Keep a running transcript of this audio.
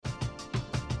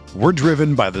We're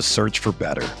driven by the search for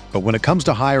better. But when it comes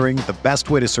to hiring, the best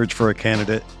way to search for a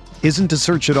candidate isn't to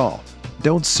search at all.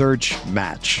 Don't search,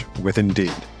 match with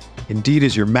Indeed. Indeed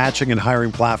is your matching and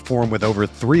hiring platform with over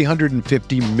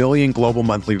 350 million global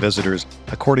monthly visitors,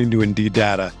 according to Indeed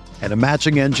data, and a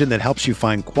matching engine that helps you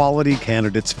find quality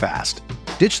candidates fast.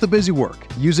 Ditch the busy work.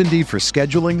 Use Indeed for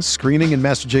scheduling, screening, and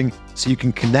messaging so you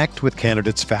can connect with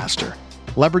candidates faster.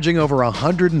 Leveraging over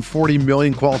 140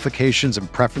 million qualifications and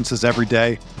preferences every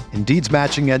day, Indeed's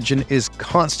matching engine is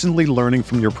constantly learning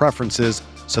from your preferences,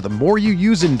 so the more you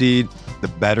use Indeed, the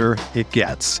better it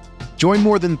gets. Join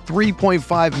more than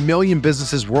 3.5 million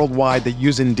businesses worldwide that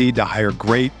use Indeed to hire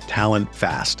great talent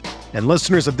fast. And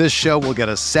listeners of this show will get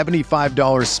a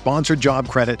 $75 sponsored job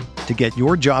credit to get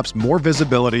your jobs more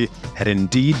visibility at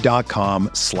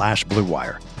Indeed.com/Blue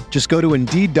Wire. Just go to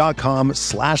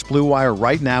Indeed.com/Blue Wire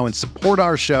right now and support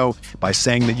our show by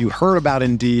saying that you heard about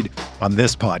Indeed on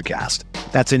this podcast.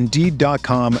 That's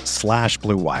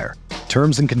Indeed.com/Blue Wire.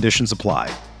 Terms and conditions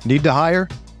apply. Need to hire?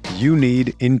 You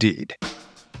need Indeed.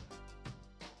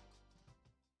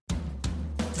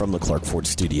 From the Clark Ford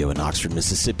Studio in Oxford,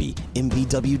 Mississippi,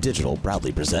 MVW Digital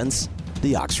proudly presents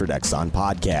the Oxford Exxon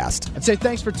Podcast. I'd say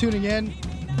thanks for tuning in,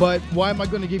 but why am I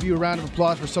going to give you a round of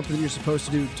applause for something that you're supposed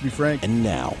to do, to be frank? And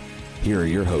now, here are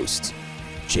your hosts,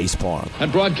 Chase Parham.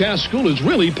 And broadcast school has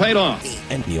really paid off.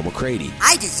 And Neil McCready.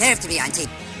 I deserve to be on TV.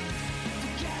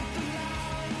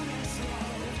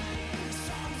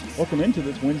 Welcome into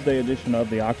this Wednesday edition of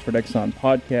the Oxford Exxon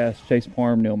Podcast. Chase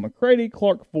Parham, Neil McCready,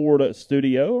 Clark Ford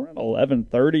Studio. Around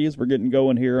 11:30 as we're getting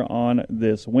going here on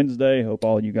this Wednesday. Hope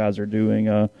all you guys are doing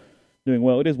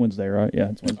well. It is Wednesday, right? Yeah,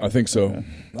 it's Wednesday. I think so. Okay.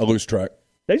 I lose track.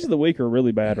 Days of the week are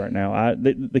really bad right now.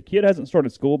 The kid hasn't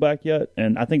started school back yet,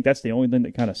 and I think that's the only thing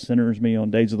that kind of centers me on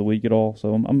days of the week at all.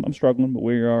 So I'm struggling, but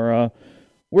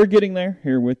we're getting there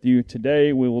here with you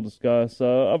today. We will discuss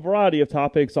a variety of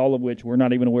topics, all of which we're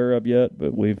not even aware of yet,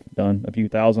 but we've done a few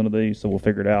thousand of these, so we'll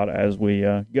figure it out as we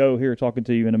go here talking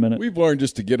to you in a minute. We've learned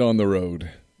just to get on the road.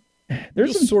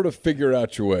 Just sort of figure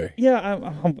out your way.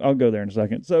 Yeah, I'll go there in a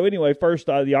second. So anyway, first,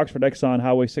 the Oxford Exxon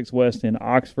Highway 6 West in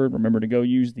Oxford. Remember to go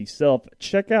use the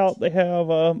self-checkout they have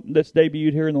that's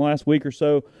debuted here in the last week or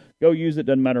so. Go use it.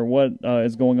 Doesn't matter what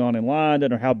is going on in line.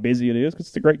 Doesn't matter how busy it is because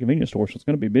it's a great convenience store, so it's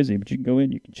going to be busy. But you can go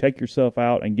in, you can check yourself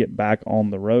out, and get back on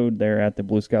the road there at the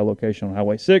Blue Sky location on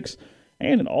Highway 6.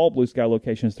 And in all Blue Sky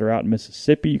locations throughout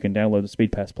Mississippi, you can download the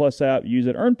Speed Pass Plus app, use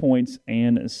it, earn points,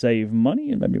 and save money.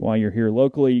 And maybe while you're here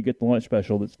locally, you get the lunch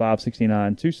special that's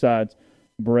 $5.69, 2 sides,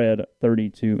 bread,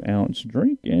 32-ounce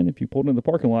drink. And if you pulled into the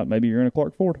parking lot, maybe you're in a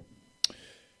Clark Ford.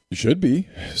 You should be.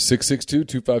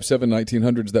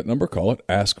 662-257-1900 is that number. Call it.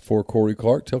 Ask for Corey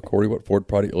Clark. Tell Corey what Ford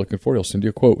product you're looking for. He'll send you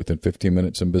a quote within 15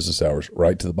 minutes in business hours.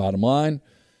 Right to the bottom line.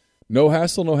 No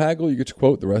hassle, no haggle. You get your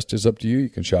quote. The rest is up to you. You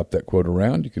can shop that quote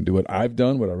around. You can do what I've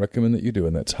done, what I recommend that you do,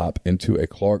 and that's hop into a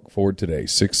Clark Ford today.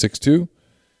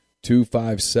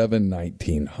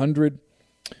 662-257-1900.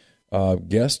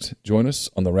 Guest, join us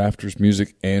on the Rafters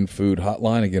Music and Food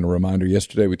Hotline. Again, a reminder,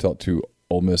 yesterday we talked to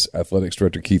Ole Miss Athletics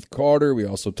Director Keith Carter. We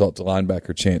also talked to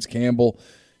linebacker Chance Campbell.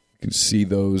 You can see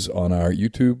those on our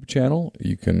YouTube channel.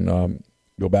 You can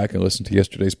go back and listen to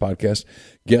yesterday's podcast.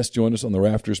 Guests join us on the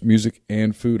Rafters Music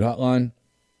and Food Hotline.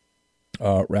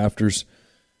 Rafters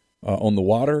on the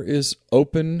Water is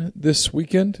open this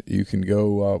weekend. You can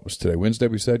go, was today Wednesday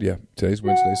we said? Yeah, today's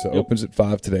Wednesday, so it opens at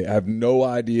 5 today. I have no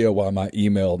idea why my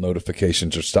email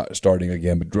notifications are starting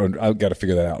again, but I've got to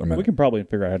figure that out in a minute. We can probably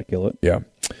figure out how to kill it. Yeah.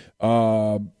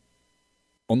 On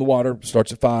the Water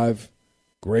starts at 5.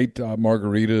 Great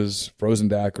margaritas, frozen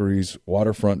daiquiris,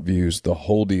 waterfront views, the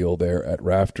whole deal there at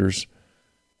Rafters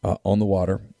on the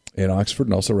Water in Oxford,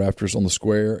 and also Rafters on the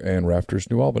Square and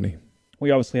Rafters New Albany. We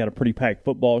obviously had a pretty packed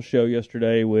football show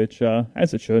yesterday, which,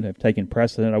 as it should, have taken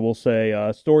precedent. I will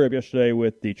say, story of yesterday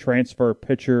with the transfer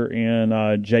pitcher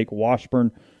in Jake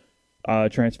Washburn.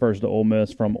 Transfers to Ole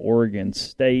Miss from Oregon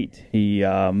State. He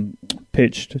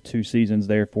pitched 2 seasons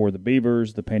there for the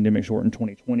Beavers. The pandemic shortened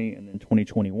 2020 and then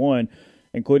 2021,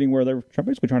 including where they were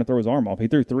basically trying to throw his arm off. He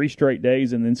threw 3 straight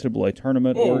days in the NCAA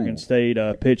tournament. Oh. Oregon State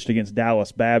pitched against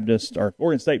Dallas Baptist, or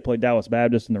Oregon State played Dallas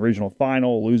Baptist in the regional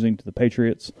final, losing to the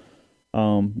Patriots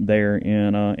there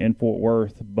in Fort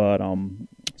Worth. But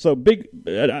so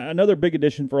another big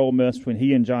addition for Ole Miss when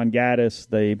he and John Gaddis,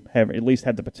 they have at least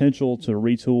had the potential to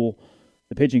retool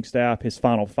the pitching staff. His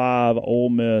final 5: Ole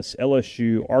Miss,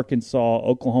 LSU, Arkansas,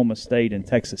 Oklahoma State, and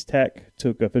Texas Tech.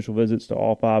 Took official visits to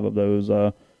all 5 of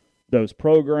those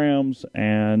programs,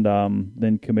 and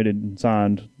then committed and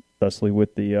signed thusly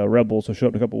with the Rebels. So showed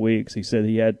up in a couple of weeks. He said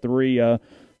he had three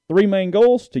 3 main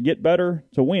goals: to get better,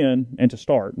 to win, and to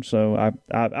start. So I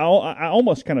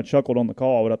almost kind of chuckled on the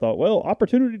call, but I thought, well,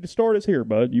 opportunity to start is here,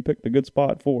 bud. You picked a good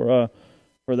spot for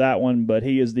that one. But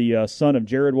he is the son of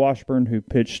Jared Washburn, who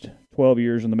pitched 12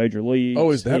 years in the major leagues.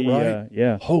 Oh, is that right?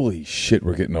 Yeah. Holy shit,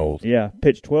 we're getting old. Yeah,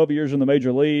 pitched 12 years in the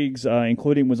major leagues,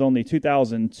 including was on the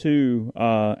 2002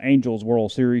 Angels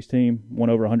World Series team, won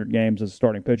over 100 games as a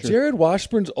starting pitcher. Jared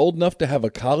Washburn's old enough to have a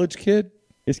college kid?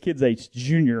 His kid's a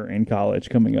junior in college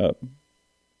coming up.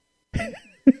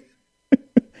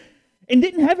 And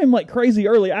didn't have him like crazy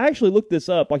early. I actually looked this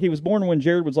up. Like he was born when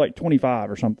Jared was like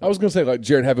 25 or something. I was going to say like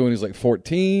Jared had him when he was like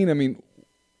 14. I mean,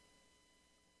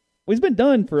 well, he's been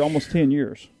done for almost 10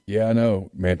 years. Yeah, I know,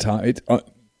 man. Time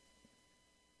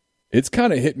it's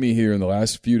kind of hit me here in the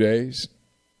last few days,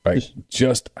 like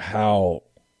just how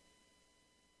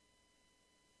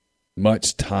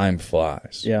much time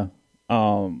flies. Yeah.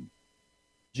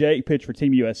 Jake pitched for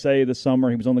Team USA this summer.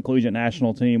 He was on the collegiate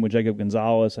national team with Jacob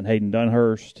Gonzalez and Hayden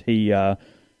Dunhurst. He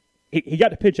got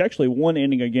to pitch actually one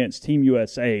inning against Team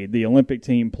USA. The Olympic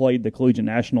team played the collegiate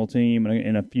national team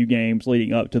in a few games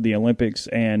leading up to the Olympics,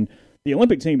 and the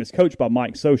Olympic team is coached by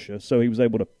Mike Scioscia, so he was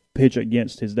able to pitch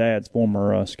against his dad's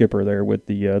former skipper there with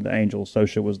the Angels.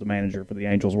 Scioscia was the manager for the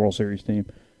Angels World Series team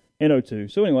in 2002.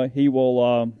 So anyway,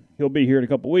 he'll be here in a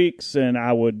couple weeks, and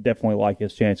I would definitely like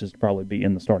his chances to probably be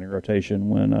in the starting rotation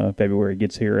when February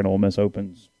gets here and Ole Miss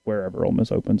opens, wherever Ole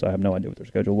Miss opens. I have no idea what their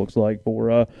schedule looks like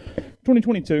for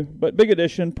 2022. But big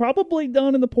addition, probably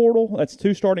done in the portal. That's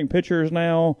 2 starting pitchers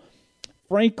now.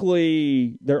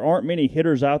 Frankly, there aren't many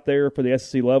hitters out there for the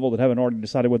SEC level that haven't already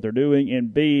decided what they're doing.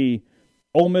 And B,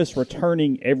 Ole Miss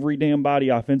returning every damn body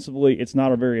offensively, it's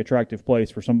not a very attractive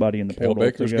place for somebody in the portal to go.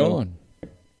 Baker's gone.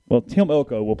 Well, Tim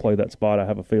Elko will play that spot, I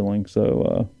have a feeling.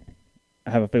 So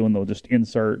I have a feeling they'll just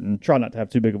insert and try not to have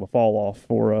too big of a fall off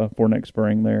for next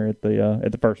spring there at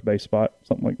the first base spot,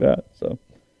 something like that. So,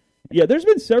 yeah, there's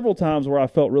been several times where I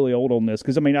felt really old on this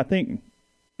because, I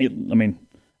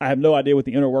have no idea what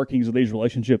the inner workings of these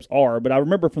relationships are, but I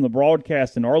remember from the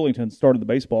broadcast in Arlington, started the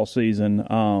baseball season,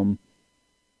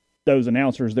 those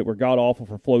announcers that were god-awful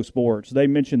for Flow Sports, they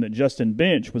mentioned that Justin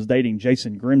Bench was dating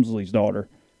Jason Grimsley's daughter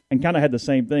and kind of had the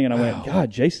same thing. And I went,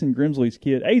 God, Jason Grimsley's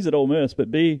kid, A's at Ole Miss,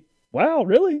 but B, wow,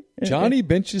 really? Johnny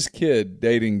Bench's kid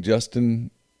dating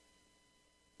Justin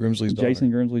Grimsley's daughter.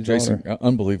 Jason Grimsley's daughter.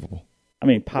 Unbelievable. I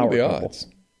mean, power what are the couple. odds?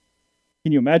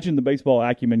 Can you imagine the baseball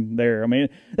acumen there? I mean,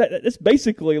 that's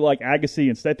basically like Agassi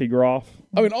and Steffi Groff.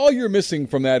 I mean, all you're missing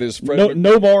from that is Fred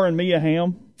Novar and Mia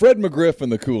Hamm. Fred McGriff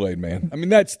and the Kool-Aid Man. I mean,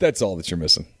 that's all that you're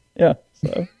missing. Yeah.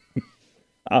 So,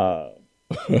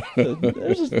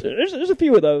 there's a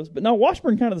few of those, but no,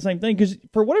 Washburn kind of the same thing because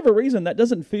for whatever reason that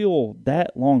doesn't feel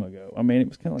that long ago. I mean, it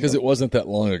was kind of like because it wasn't that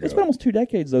long ago. It's been almost 2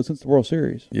 decades though since the World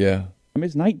Series. Yeah. I mean,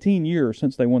 it's 19 years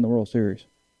since they won the World Series.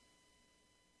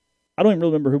 I don't even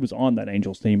really remember who was on that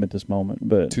Angels team at this moment,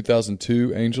 but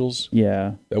 2002 Angels.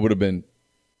 Yeah, that would have been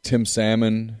Tim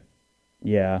Salmon.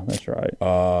 Yeah, that's right.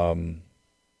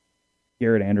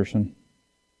 Garrett Anderson.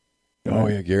 Oh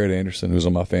yeah, Garrett Anderson, who was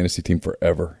on my fantasy team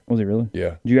forever. Was he really?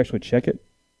 Yeah. Did you actually check it?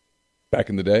 Back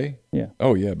in the day? Yeah.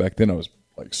 Oh yeah, back then I was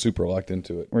like super locked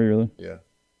into it. Were you really? Yeah.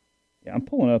 Yeah, I'm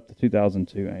pulling up the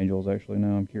 2002 Angels actually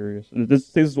now. I'm curious.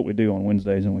 This is what we do on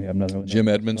Wednesdays, and we have nothing. Jim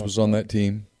Edmonds was on that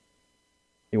team.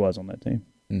 He was on that team.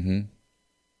 Mm-hmm.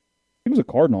 He was a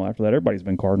Cardinal after that. Everybody's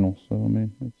been Cardinals, so I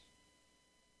mean, it's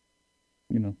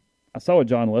I saw a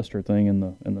John Lester thing in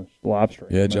the live stream.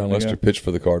 Yeah, John Lester pitched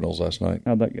for the Cardinals last night.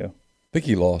 How'd that go? I think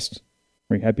he lost.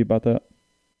 Are you happy about that?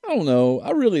 I don't know.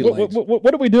 I really like.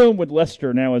 What are we doing with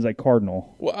Lester now as a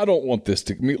Cardinal? Well, I don't want this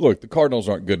to. Look, the Cardinals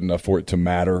aren't good enough for it to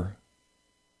matter,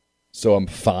 so I'm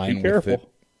fine with it.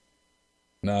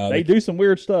 No, they do some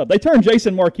weird stuff. They turned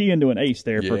Jason Marquis into an ace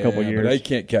there for a couple years. But they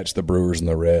can't catch the Brewers and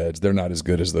the Reds. They're not as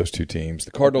good as those two teams.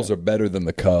 The Cardinals are better than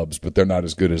the Cubs, but they're not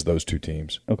as good as those two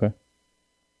teams. Okay.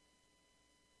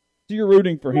 So you're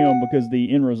rooting for him because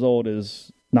the end result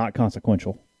is not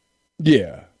consequential.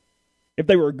 Yeah. If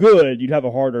they were good, you'd have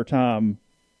a harder time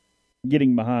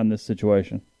getting behind this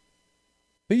situation.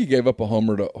 I think he gave up a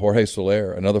homer to Jorge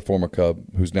Soler, another former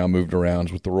Cub who's now moved around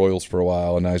with the Royals for a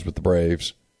while, and now he's with the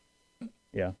Braves.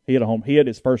 Yeah, he had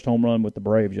his first home run with the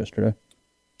Braves yesterday.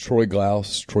 Troy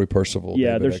Glaus, Troy Percival.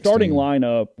 Yeah, David their starting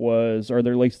lineup was, or at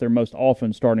least their most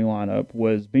often starting lineup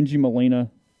was Benji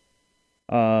Molina,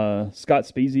 Scott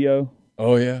Spezio.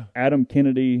 Oh, yeah. Adam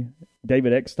Kennedy,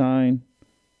 David Eckstein,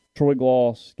 Troy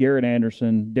Glaus, Garrett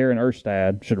Anderson, Darren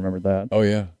Erstad. Should remember that. Oh,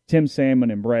 yeah. Tim Salmon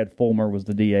and Brad Fulmer was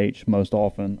the DH most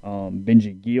often.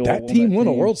 Benji Gill. That team won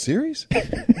a World Series?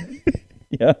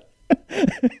 Yeah.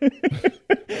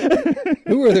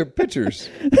 Who are their pitchers?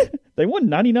 They won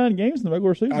 99 games in the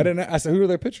regular season. I said, who are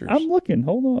their pitchers? I'm looking.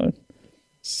 Hold on.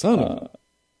 Son of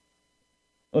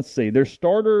Let's see. Their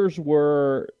starters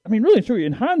were, really true.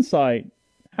 In hindsight,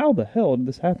 how the hell did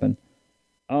this happen?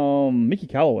 Mickey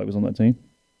Callaway was on that team.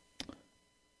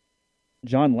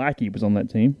 John Lackey was on that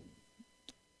team.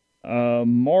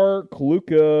 Mark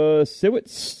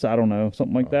Lukasiewicz, I don't know,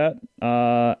 something like that.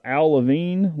 Al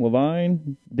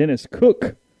Levine, Dennis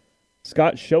Cook,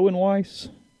 Scott Schoenweiss,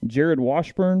 Jared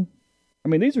Washburn.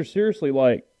 These are seriously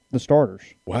like the starters.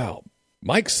 wow.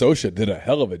 Mike Scioscia did a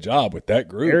hell of a job with that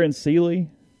group. Aaron Seeley,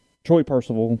 Troy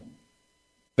Percival.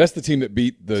 That's the team that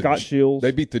beat the Scott Shields.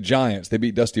 They beat the Giants. They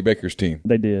beat Dusty Baker's team.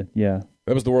 They did, yeah.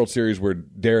 That was the World Series where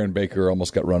Darren Baker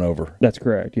almost got run over. That's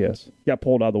correct, yes. Got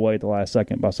pulled out of the way at the last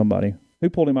second by somebody. Who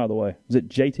pulled him out of the way? Was it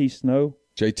J.T. Snow?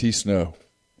 JT Snow.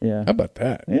 Yeah. How about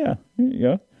that? Yeah,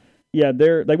 yeah. Yeah,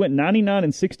 they went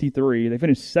 99-63. They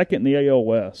finished second in the AL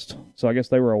West. So I guess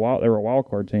they were a wild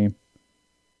card team.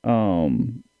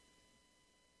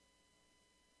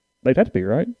 They'd have to be,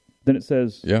 right? Then it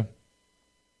says, Yeah.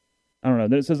 I don't know.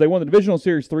 Then it says they won the divisional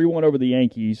series 3-1 over the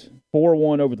Yankees,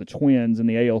 4-1 over the Twins in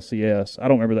the ALCS. I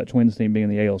don't remember that Twins team being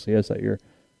in the ALCS that year.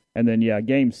 And then,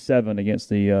 Game 7 against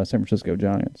the San Francisco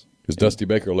Giants. Because Dusty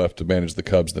Baker left to manage the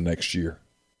Cubs the next year.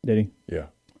 Did he? Yeah.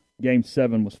 Game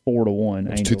 7 was 4-1.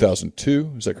 It was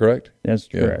 2002, is that correct? That's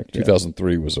correct.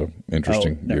 2003 was an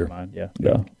interesting never year. mind. Yeah.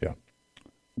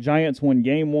 Giants won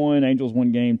Game 1, Angels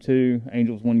won Game 2,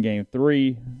 Angels won Game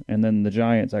 3, and then the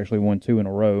Giants actually won 2 in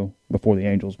a row before the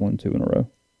Angels won 2 in a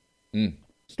row.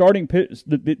 Starting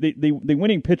the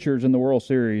winning pitchers in the World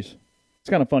Series, it's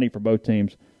kind of funny for both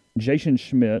teams. Jason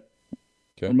Schmidt,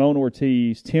 Ramon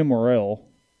Ortiz, Tim Morrell,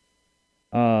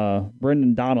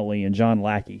 Brendan Donnelly, and John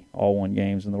Lackey all won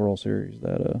games in the World Series.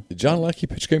 Did John Lackey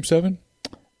pitch Game 7?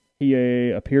 He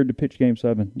appeared to pitch Game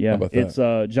 7. Yeah, how about that?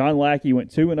 It's John Lackey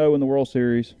went 2-0 in the World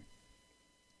Series.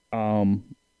 Levon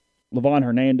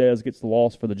Hernandez gets the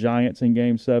loss for the Giants in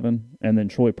Game 7, and then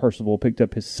Troy Percival picked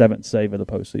up his 7th save of the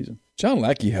postseason. John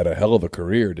Lackey had a hell of a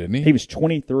career, didn't he? He was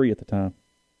 23 at the time.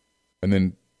 And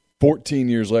then 14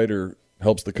 years later,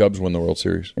 helps the Cubs win the World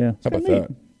Series. Yeah, how about that?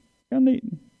 Kind of neat.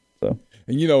 So,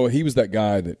 and he was that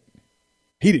guy that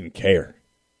he didn't care.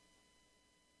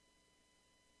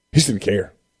 He just didn't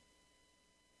care.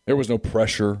 There was no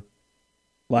pressure.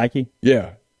 Lackey?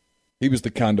 Yeah. He was the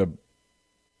kind of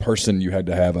person you had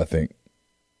to have, I think.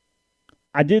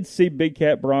 I did see Big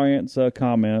Cat Bryant's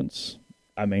comments.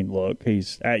 Look,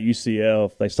 he's at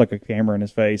UCF. They stuck a camera in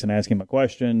his face and asked him a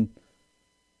question.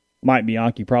 Mike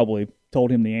Bianchi probably told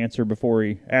him the answer before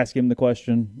he asked him the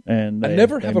question. And I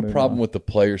never have a problem with the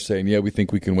player saying, we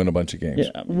think we can win a bunch of games.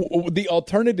 Yeah. The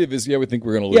alternative is, we think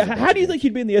we're going to lose. Yeah, how do you think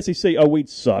he'd be in the SEC? Oh, we'd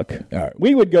suck. All right.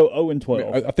 We would go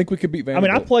 0-12. I think we could beat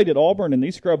Vanderbilt. I played at Auburn, and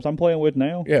these scrubs I'm playing with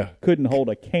now couldn't hold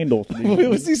a candle to these. What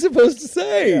was he supposed to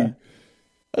say? Yeah.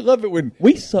 I love it when...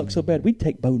 We suck so bad, we'd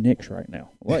take Bo Nix right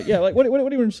now. What do you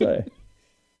want to say?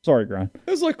 Sorry, Grind.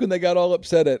 It was like when they got all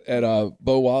upset at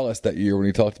Bo Wallace that year when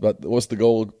he talked about what's the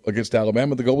goal against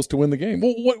Alabama. The goal was to win the game.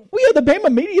 Well, we had the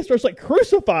Bama media starts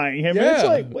crucifying him. Yeah. And it's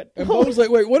like, what? And Bo was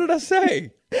like, wait, what did I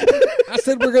say? I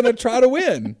said we're going to try to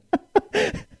win.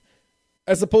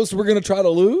 As opposed to we're going to try to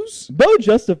lose? Bo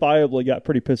justifiably got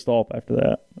pretty pissed off after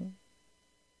that.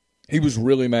 He was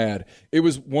really mad. It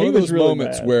was one of those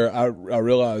moments where I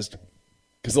realized,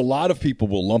 because a lot of people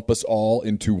will lump us all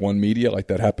into one media, like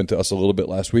that happened to us a little bit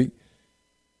last week.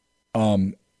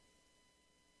 Bo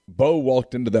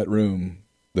walked into that room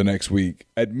the next week,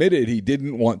 admitted he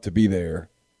didn't want to be there,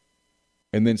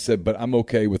 and then said, but I'm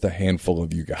okay with a handful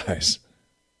of you guys.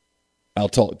 I'll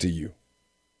talk to you,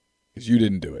 because you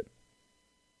didn't do it.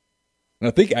 And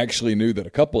I think actually knew that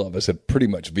a couple of us had pretty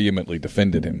much vehemently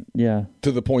defended him. Yeah.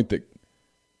 To the point that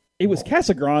it was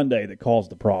Casagrande that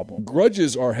caused the problem.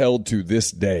 Grudges are held to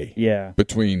this day. Yeah.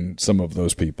 Between some of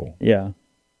those people. Yeah.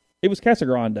 It was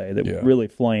Casagrande that really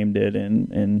flamed it.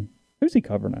 And who's he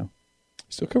cover now?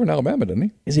 He's still covering Alabama, doesn't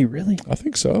he? Is he really? I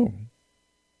think so.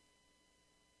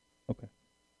 Okay.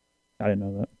 I didn't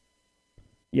know that.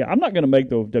 Yeah, I'm not going to make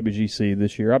the WGC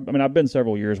this year. I've been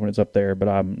several years when it's up there, but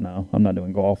I'm not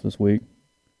doing golf this week.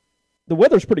 The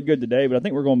weather's pretty good today, but I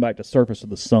think we're going back to surface of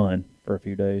the sun for a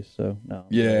few days. So, no.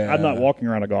 Yeah. I'm not walking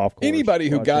around a golf course. Anybody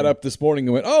who got up this morning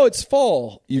and went, oh, it's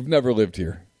fall, you've never lived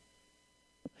here.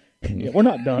 Yeah, we're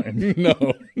not done.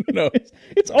 No.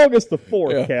 It's August the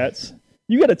 4th, cats.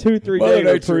 You got a 2-3 day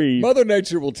reprieve. Mother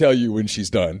Nature will tell you when she's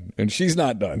done, and she's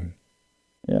not done.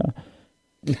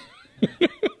 Yeah.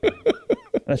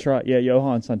 That's right. Yeah,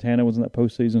 Johan Santana was in that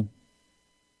postseason.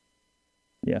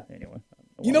 Yeah, anyway.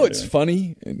 You know, it's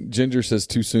funny. And Ginger says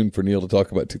too soon for Neil to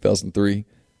talk about 2003.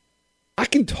 I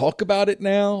can talk about it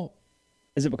now,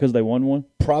 Is it because they won one?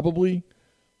 probably.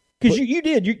 Because you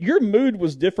did. Your mood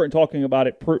was different talking about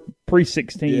it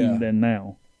pre-16 than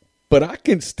now. But I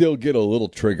can still get a little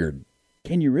triggered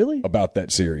Can you really? about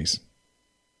that series.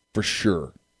 For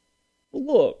sure.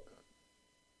 Look,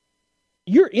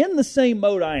 you're in the same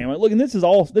mode I am. Look, and this is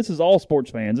all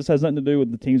sports fans. This has nothing to do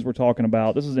with the teams we're talking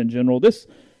about. This is in general. This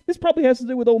probably has to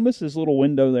do with Ole Miss's little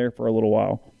window there for a little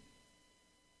while.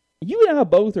 You and I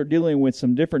both are dealing with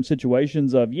some different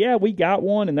situations of, yeah, we got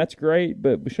one, and that's great,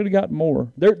 but we should have gotten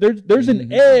more. There's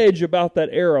an edge about that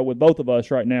era with both of us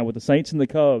right now, with the Saints and the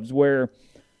Cubs, where,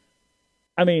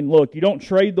 I mean, look, you don't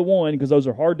trade the one because those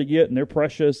are hard to get, and they're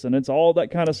precious, and it's all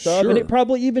that kind of stuff, and it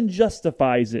probably even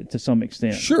justifies it to some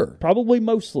extent. Sure. Probably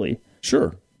mostly.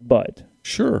 Sure. But.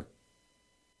 Sure.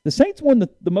 The Saints won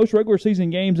the most regular season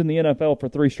games in the NFL for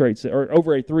 3 straight, or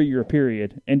over a 3-year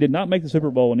period, and did not make the Super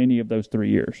Bowl in any of those 3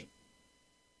 years.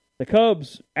 The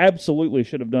Cubs absolutely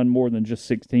should have done more than just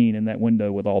 16 in that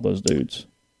window with all those dudes.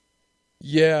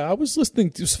 Yeah, I was listening.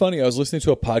 It was funny. I was listening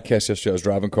to a podcast yesterday. I was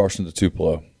driving Carson to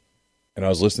Tupelo, and I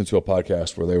was listening to a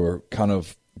podcast where they were kind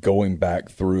of going back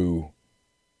through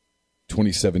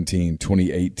 2017,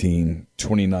 2018,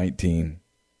 2019.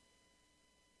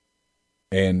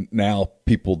 And now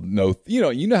people know,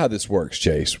 you know how this works,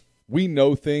 Chase. We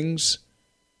know things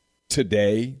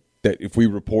today that if we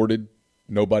reported,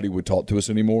 nobody would talk to us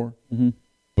anymore. Mm-hmm.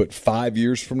 But 5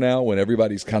 years from now, when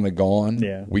everybody's kind of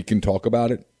gone, we can talk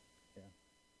about it. Yeah.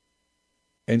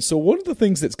 And so one of the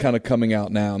things that's kind of coming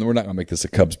out now, and we're not going to make this a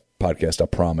Cubs podcast, I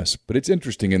promise, but it's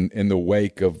interesting in the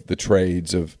wake of the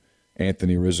trades of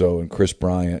Anthony Rizzo and Chris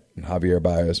Bryant and Javier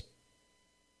Baez,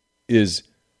 is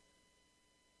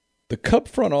the Cub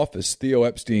front office, Theo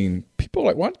Epstein, people are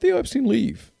like, why did Theo Epstein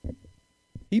leave?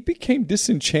 He became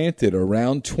disenchanted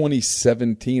around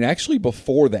 2017, actually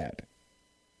before that,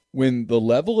 when the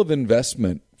level of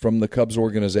investment from the Cubs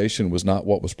organization was not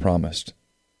what was promised.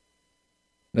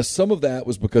 Now, some of that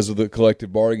was because of the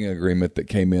collective bargaining agreement that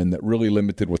came in that really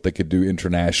limited what they could do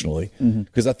internationally.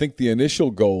 Because I think the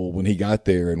initial goal when he got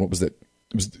there, and what was it?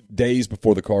 It was days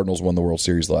before the Cardinals won the World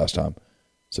Series last time.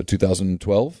 So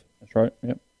 2012? That's right,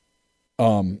 yep.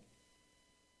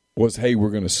 Was, hey, we're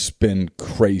going to spend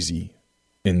crazy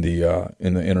in the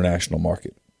international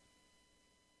market.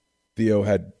 Theo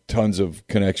had tons of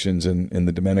connections in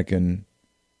the Dominican,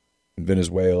 in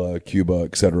Venezuela, Cuba,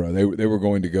 etc. They were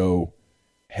going to go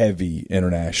heavy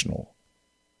international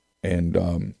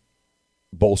and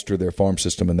bolster their farm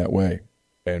system in that way.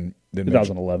 And then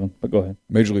 2011, but go ahead.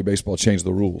 Major League Baseball changed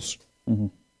the rules. Mm-hmm.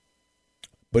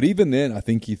 But even then, I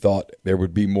think he thought there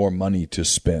would be more money to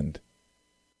spend.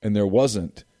 And there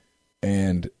wasn't.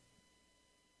 And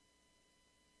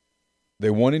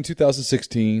they won in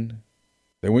 2016.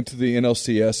 They went to the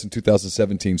NLCS in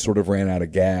 2017, sort of ran out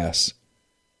of gas.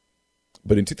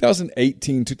 But in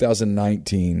 2018,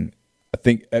 2019, I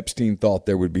think Epstein thought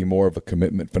there would be more of a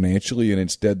commitment financially, and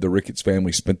instead the Ricketts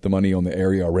family spent the money on the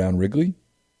area around Wrigley,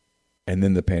 and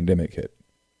then the pandemic hit.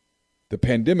 The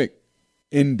pandemic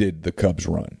ended the Cubs'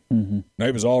 run. Mm-hmm. Now,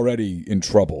 it was already in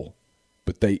trouble,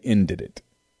 but they ended it.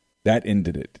 That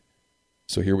ended it.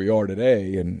 So here we are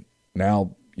today, and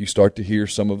now you start to hear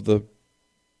some of the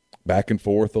back and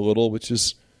forth a little, which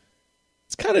is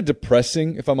it's kind of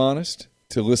depressing, if I'm honest,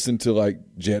 to listen to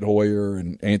like Jed Hoyer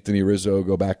and Anthony Rizzo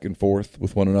go back and forth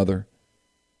with one another.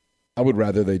 I would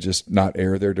rather they just not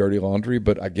air their dirty laundry,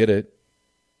 but I get it.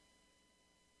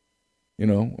 You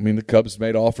know, I mean, the Cubs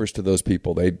made offers to those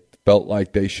people. They felt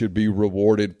like they should be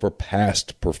rewarded for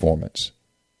past performance.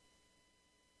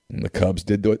 And the Cubs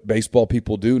did what baseball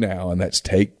people do now, and that's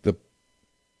take the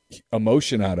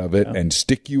emotion out of it and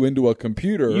stick you into a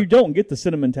computer. You don't get the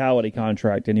sentimentality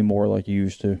contract anymore like you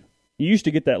used to. You used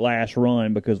to get that last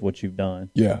run because of what you've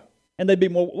done. Yeah. And they'd be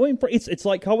more – it's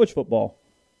like college football.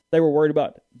 They were worried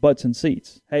about butts and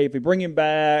seats. Hey, if you bring him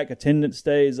back, attendance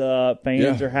stays up,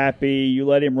 fans are happy, you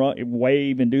let him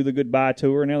wave and do the goodbye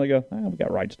tour, and now they go, we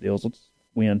got rights deals. Let's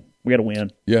win. We got to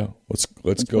win. Yeah, let's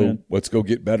go win. Let's go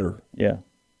get better. Yeah.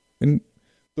 And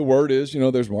the word is,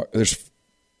 there's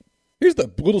here's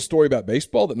the little story about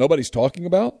baseball that nobody's talking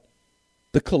about.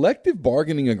 The collective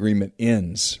bargaining agreement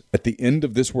ends at the end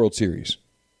of this World Series.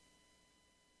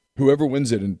 Whoever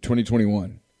wins it in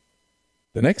 2021.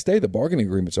 The next day, the bargaining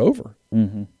agreement's over.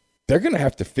 Mm-hmm. They're going to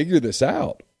have to figure this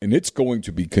out, and it's going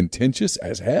to be contentious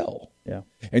as hell. Yeah.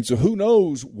 And so who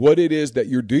knows what it is that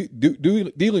you're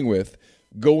dealing with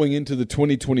going into the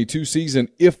 2022 season,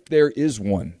 if there is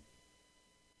one.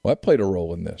 Well, that played a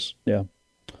role in this. Yeah.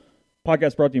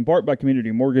 Podcast brought to you in part by Community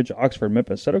Mortgage, Oxford,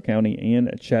 Memphis, Seto County, and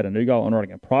Chattanooga. All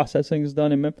underwriting and processing is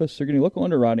done in Memphis. So you're getting local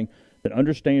underwriting that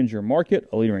understands your market,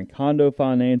 a leader in condo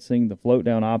financing, the float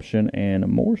down option, and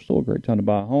more. Still a great time to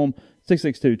buy a home.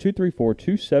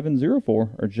 662-234-2704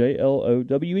 or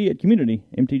JLOWE at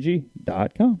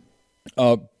communitymtg.com.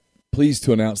 Pleased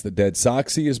to announce that Dead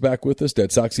Soxy is back with us,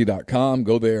 deadsoxy.com.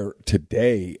 Go there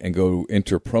today and go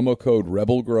enter promo code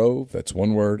Rebel Grove, that's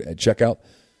one word, at checkout.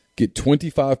 Get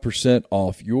 25%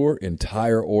 off your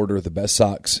entire order, the best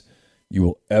socks you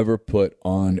will ever put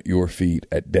on your feet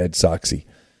at Dead Soxy.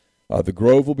 The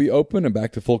Grove will be open and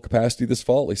back to full capacity this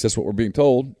fall, at least that's what we're being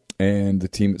told. And the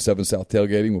team at 7 South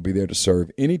Tailgating will be there to serve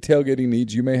any tailgating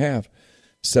needs you may have.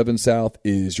 7 South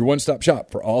is your one-stop shop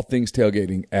for all things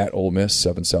tailgating at Ole Miss.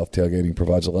 7 South Tailgating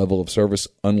provides a level of service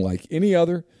unlike any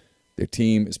other. Their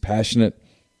team is passionate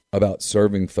about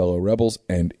serving fellow Rebels,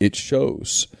 and it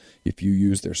shows. If you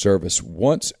use their service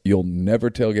once, you'll never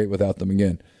tailgate without them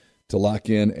again. To lock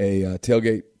in a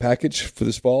tailgate package for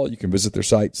this fall, you can visit their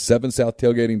site,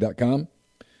 7southtailgating.com,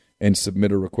 and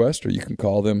submit a request, or you can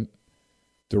call them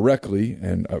directly.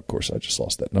 And, of course, I just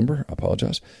lost that number. I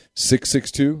apologize.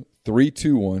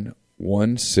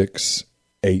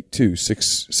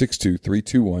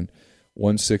 662-321-1682.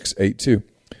 662-321-1682.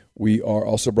 We are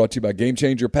also brought to you by Game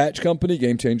Changer Patch Company.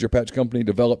 Game Changer Patch Company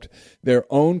developed their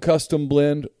own custom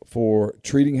blend for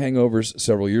treating hangovers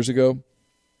several years ago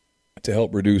to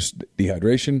help reduce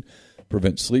dehydration,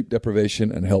 prevent sleep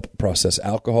deprivation, and help process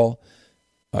alcohol.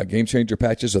 Game Changer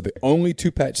patches are the only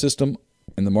two-patch system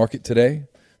in the market today.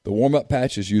 The warm-up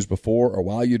patch is used before or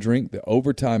while you drink. The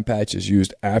overtime patch is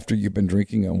used after you've been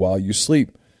drinking and while you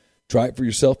sleep. Try it for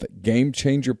yourself at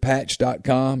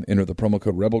GameChangerPatch.com. Enter the promo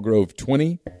code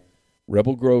RebelGrove20,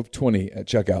 RebelGrove20 at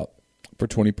checkout for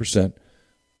 20%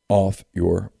 off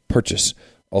your purchase.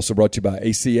 Also brought to you by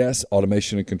ACS,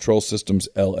 Automation and Control Systems,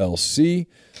 LLC,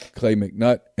 Clay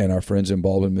McNutt, and our friends in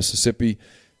Baldwin, Mississippi.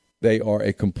 They are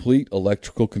a complete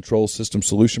electrical control system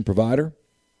solution provider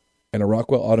and a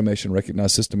Rockwell Automation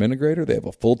recognized system integrator. They have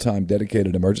a full-time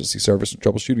dedicated emergency service and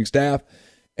troubleshooting staff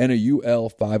and a UL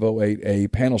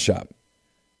 508A panel shop.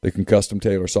 They can custom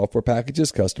tailor software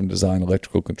packages, custom design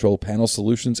electrical control panel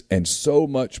solutions, and so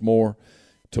much more.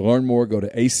 To learn more, go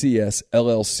to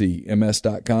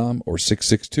acsllcms.com or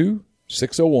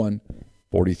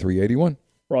 662-601-4381.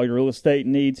 For all your real estate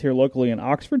needs here locally in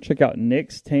Oxford, check out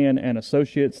Nix Tan and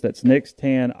Associates. That's Nix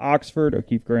Tan Oxford,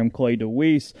 O'Keefe Graham Clay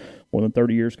DeWeese. More than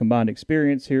 30 years combined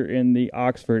experience here in the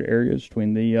Oxford areas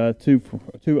between the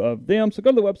two of them. So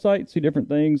go to the website, see different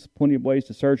things, plenty of ways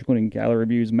to search, including gallery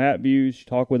reviews, map views,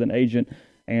 talk with an agent,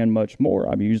 and much more.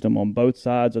 I've used them on both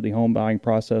sides of the home buying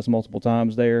process multiple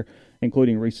times there,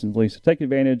 including recently. So take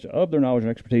advantage of their knowledge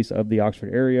and expertise of the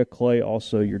Oxford area. Clay,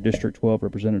 also your District 12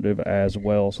 representative as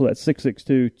well. So that's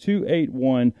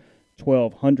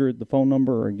 662-281-1200. The phone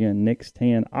number, again,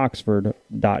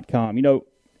 nixtanoxford.com. You know,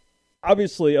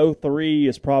 obviously 03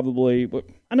 is probably,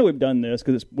 I know we've done this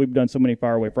because we've done so many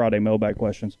Faraway Friday mailbag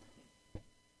questions.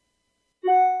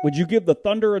 Would you give the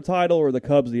Thunder a title or the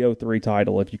Cubs the 03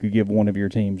 title if you could give one of your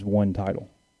teams one title?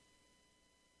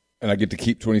 And I get to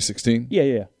keep 2016?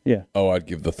 Yeah. Oh, I'd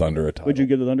give the Thunder a title. Would you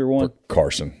give the Thunder one? For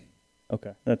Carson.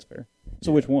 Okay, that's fair.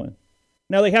 So which one?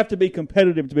 Now, they have to be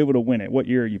competitive to be able to win it. What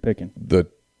year are you picking? The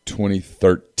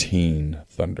 2013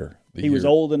 Thunder. He was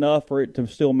old enough for it to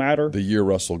still matter? The year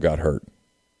Russell got hurt.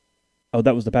 Oh,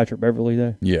 that was the Patrick Beverly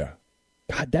day? Yeah.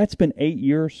 God, that's been 8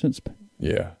 years since.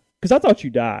 Yeah. Because I thought you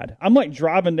died. I'm like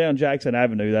driving down Jackson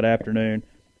Avenue that afternoon,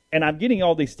 and I'm getting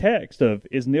all these texts of,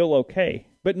 is Neil okay?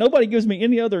 But nobody gives me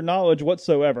any other knowledge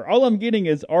whatsoever. All I'm getting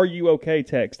is, are you okay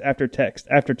text after text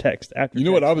after text after text. You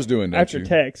know what I was doing, don't after you?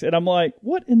 text. And I'm like,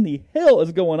 what in the hell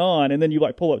is going on? And then you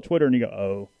like pull up Twitter and you go,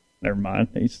 oh, never mind.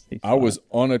 He's I was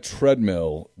on a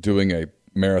treadmill doing a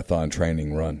marathon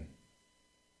training run.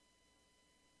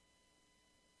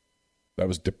 That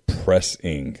was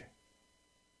depressing.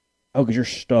 Oh, because you're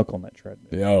stuck on that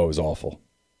treadmill. Yeah, it was awful.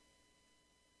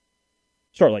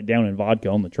 Start like down in vodka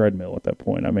on the treadmill at that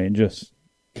point. I mean, just...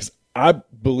 Because I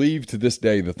believe to this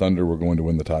day the Thunder were going to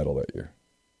win the title that year.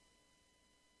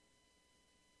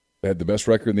 They had the best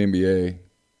record in the NBA.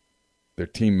 Their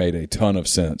team made a ton of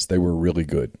sense. They were really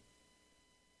good.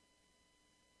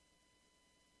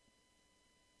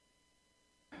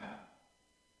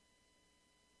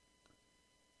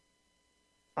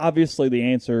 Obviously, the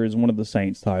answer is one of the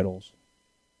Saints titles.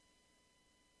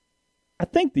 I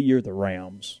think the year the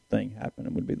Rams thing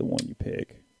happened would be the one you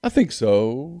pick. I think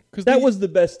so. That was the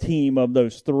best team of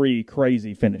those three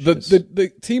crazy finishes.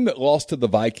 The team that lost to the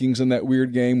Vikings in that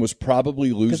weird game was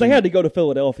probably losing. Because they had to go to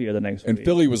Philadelphia the next week. And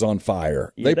Philly was on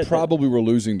fire. Yeah, they probably were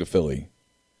losing to Philly.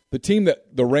 The team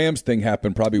that the Rams thing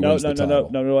happened probably wins the title.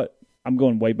 No, what? I'm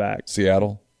going way back.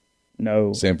 Seattle?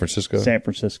 No. San Francisco? San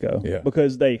Francisco. Yeah.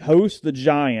 Because they host the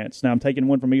Giants. Now, I'm taking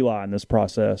one from Eli in this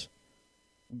process.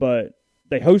 But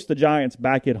they host the Giants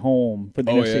back at home for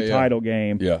the NFC title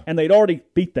game. Yeah. And they'd already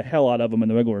beat the hell out of them in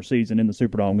the regular season in the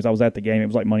Superdome because I was at the game. It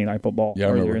was like Monday Night Football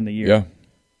earlier in the year. Yeah.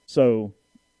 So,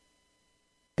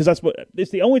 because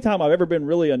it's the only time I've ever been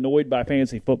really annoyed by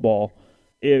fantasy football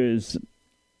is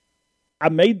I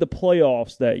made the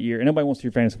playoffs that year. And nobody wants to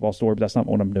hear fantasy football story, but that's not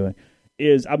what I'm doing.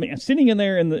 I'm sitting in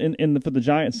there for the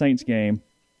Giants Saints game.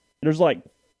 There's like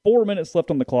 4 minutes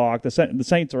left on the clock. The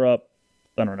Saints are up,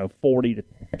 I don't know,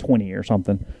 40-20 or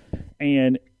something.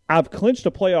 And I've clinched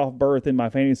a playoff berth in my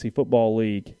fantasy football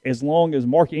league as long as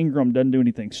Mark Ingram doesn't do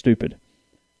anything stupid.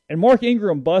 And Mark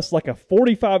Ingram busts like a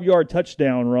 45-yard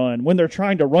touchdown run when they're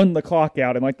trying to run the clock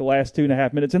out in like the last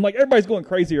 2.5 minutes. And like everybody's going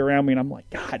crazy around me. And I'm like,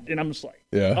 God. And I'm just like,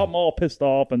 I'm all pissed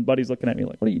off. And Buddy's looking at me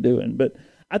like, what are you doing? But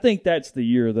I think that's the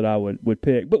year that I would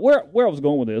pick. But where I was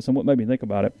going with this and what made me think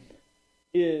about it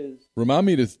is... Remind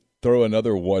me to throw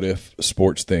another what-if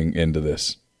sports thing into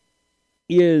this.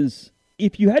 Is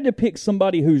if you had to pick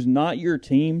somebody who's not your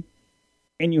team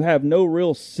and you have no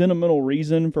real sentimental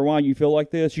reason for why you feel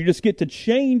like this, you just get to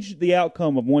change the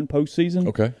outcome of one postseason.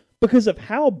 Okay. Because of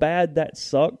how bad that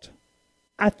sucked,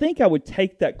 I think I would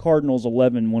take that Cardinals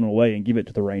 11 one away and give it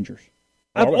to the Rangers.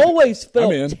 I've always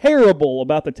felt terrible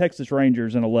about the Texas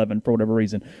Rangers in 11 for whatever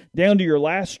reason. Down to your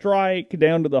last strike,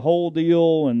 down to the whole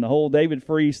deal and the whole David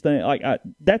Freese thing.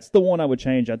 That's the one I would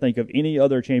change, I think, of any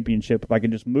other championship if I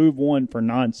could just move one for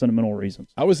non-sentimental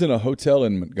reasons. I was in a hotel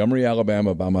in Montgomery,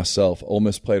 Alabama by myself. Ole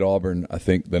Miss played Auburn, I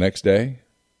think, the next day,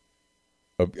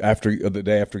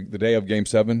 the day of Game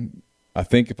 7, I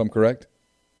think, if I'm correct.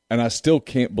 And I still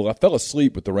can't believe – I fell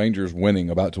asleep with the Rangers winning,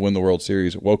 about to win the World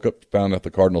Series. Woke up, found out the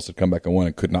Cardinals had come back and won,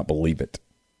 and could not believe it.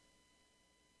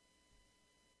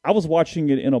 I was watching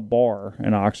it in a bar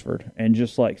in Oxford and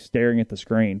just, like, staring at the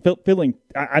screen. Feeling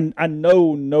 – I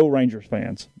know no Rangers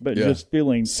fans, but just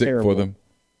feeling sick terrible. for them.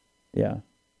 Yeah.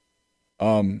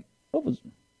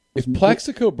 If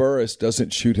Plaxico Burress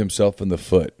doesn't shoot himself in the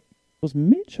foot – Was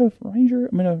Mitch a Ranger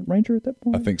at that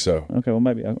point? I think so. Okay, well,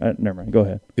 maybe. Never mind. Go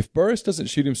ahead. If Burress doesn't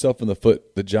shoot himself in the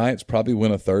foot, the Giants probably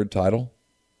win a third title.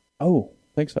 Oh,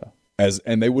 I think so.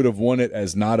 And they would have won it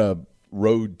as not a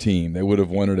road team. They would have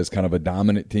won it as kind of a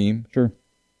dominant team. Sure.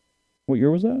 What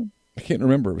year was that? I can't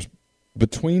remember. It was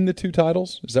between the two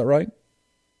titles. Is that right?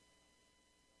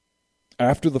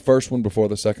 After the first one, before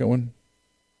the second one?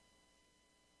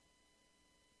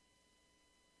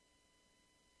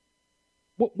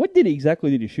 What did he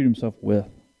shoot himself with?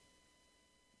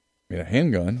 I mean, a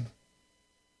handgun.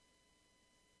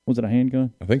 Was it a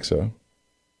handgun? I think so.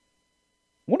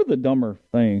 One of the dumber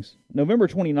things, November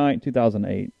 29,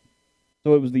 2008.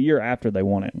 So it was the year after they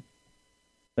won it.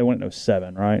 They won it in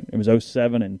 07, right? It was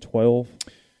 07 and 12.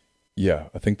 Yeah,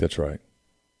 I think that's right.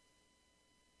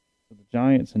 So the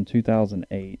Giants in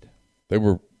 2008. They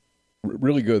were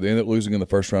really good. They ended up losing in the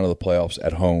first round of the playoffs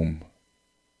at home.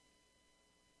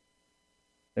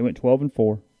 They went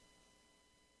 12-4.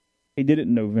 He did it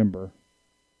in November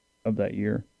of that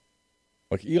year.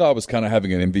 Like Eli was kind of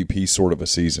having an MVP sort of a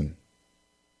season.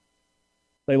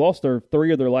 They lost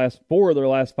four of their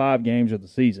last 5 games of the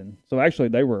season. So actually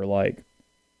they were like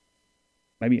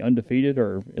maybe undefeated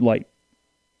or like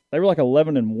they were like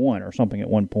 11-1 or something at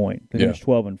one point. They finished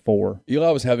 12-4. Eli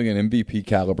was having an MVP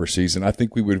caliber season. I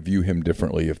think we would view him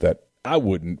differently if that. I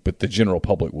wouldn't, but the general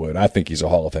public would. I think he's a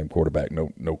Hall of Fame quarterback,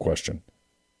 no question.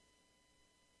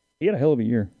 He had a hell of a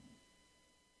year.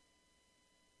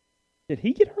 Did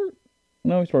he get hurt?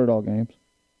 No, he started all games.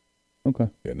 Okay.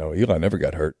 Yeah, no, Eli never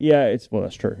got hurt. Yeah,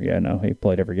 that's true. Yeah, no, he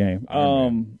played every game.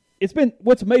 It's been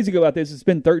what's amazing about this. It's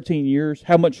been 13 years.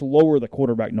 How much lower the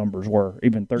quarterback numbers were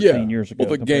even 13 years ago.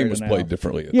 Well, the game was played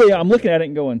differently. Yeah, I'm looking at it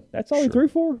and going, that's all he threw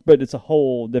for, but it's a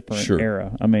whole different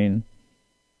era. I mean,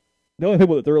 the only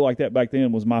people that threw like that back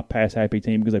then was my pass happy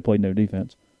team because they played no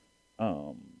defense.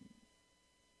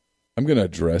 I'm going to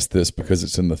address this because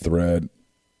it's in the thread.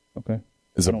 Okay.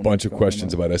 There's a bunch of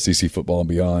questions about SEC football and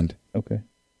beyond. Okay.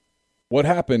 What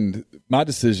happened, my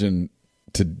decision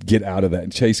to get out of that,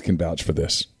 and Chase can vouch for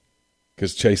this,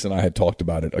 because Chase and I had talked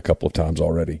about it a couple of times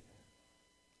already.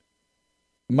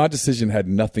 My decision had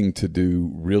nothing to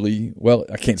do really, well,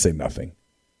 I can't say nothing.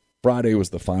 That Friday was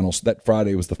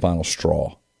the final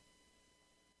straw.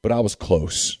 But I was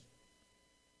close.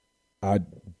 I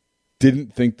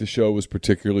didn't think the show was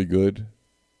particularly good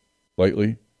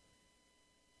lately.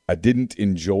 I didn't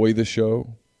enjoy the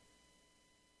show.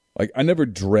 Like, I never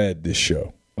dread this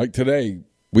show. Like today,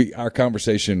 our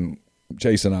conversation,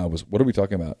 Chase and I, was, what are we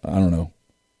talking about? I don't know.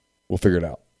 We'll figure it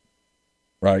out.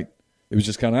 Right? It was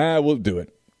just kind of, we'll do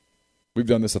it. We've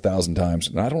done this 1,000 times,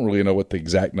 and I don't really know what the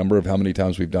exact number of how many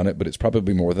times we've done it, but it's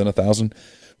probably more than 1,000.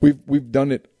 We've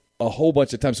done it a whole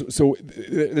bunch of times. So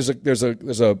there's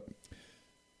a.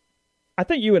 I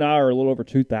think you and I are a little over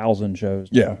 2,000 shows.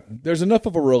 Yeah, there's enough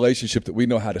of a relationship that we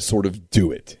know how to sort of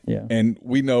do it. Yeah, and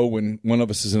we know when one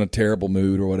of us is in a terrible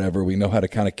mood or whatever, we know how to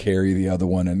kind of carry the other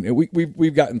one, and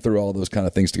we've gotten through all those kind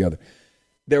of things together.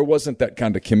 There wasn't that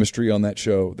kind of chemistry on that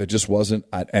show. There just wasn't.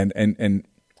 And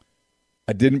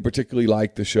I didn't particularly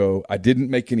like the show. I didn't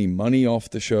make any money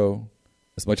off the show.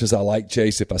 As much as I like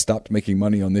Chase, if I stopped making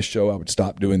money on this show, I would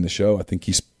stop doing the show. I think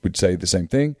he would say the same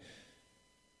thing.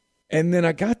 And then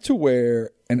I got to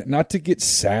where, and not to get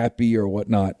sappy or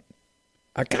whatnot,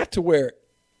 I got to where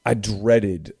I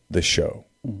dreaded the show.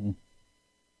 Mm-hmm.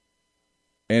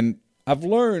 And I've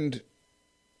learned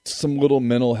some little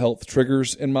mental health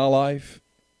triggers in my life.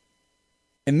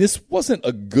 And this wasn't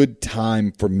a good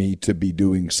time for me to be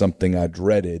doing something I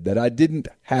dreaded that I didn't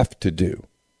have to do.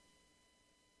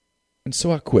 And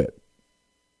so I quit.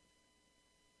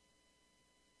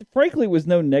 Frankly, was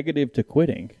no negative to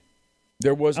quitting.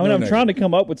 There was no I'm negative. trying to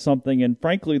come up with something, and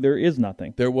frankly, there is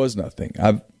nothing. There was nothing.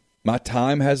 My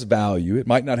time has value. It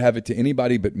might not have it to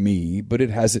anybody but me, but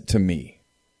it has it to me.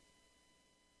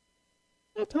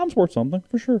 Well, time's worth something,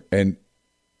 for sure. And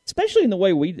especially in the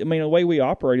way we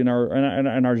operate in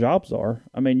our jobs are.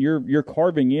 I mean, you're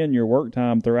carving in your work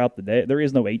time throughout the day. There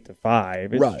is no 8 to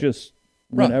 5. It's just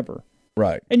whenever.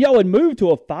 Right. And y'all would move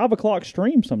to a 5 o'clock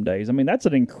stream some days. I mean, that's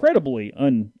an incredibly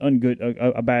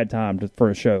a bad time for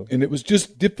a show. And it was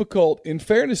just difficult. In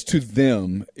fairness to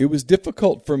them, it was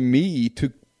difficult for me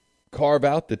to carve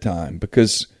out the time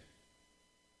because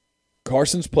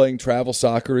Carson's playing travel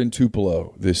soccer in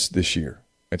Tupelo this year.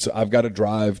 And so I've got to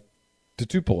drive to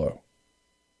Tupelo.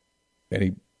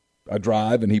 And I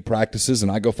drive and he practices and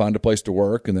I go find a place to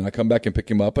work and then I come back and pick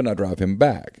him up and I drive him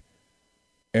back.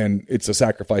 And it's a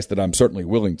sacrifice that I'm certainly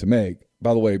willing to make.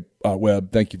 By the way,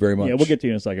 Webb, thank you very much. Yeah, we'll get to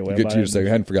you in a second, Webb. We'll get to you in a second.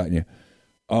 I hadn't forgotten you.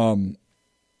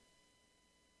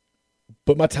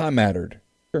 But my time mattered.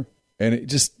 Sure. And it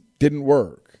just didn't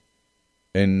work.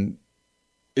 And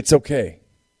it's okay.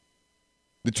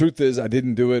 The truth is I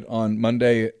didn't do it on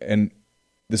Monday, and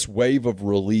this wave of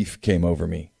relief came over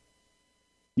me.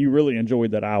 You really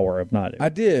enjoyed that hour of not. I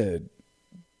did.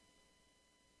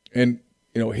 And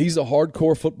he's a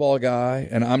hardcore football guy,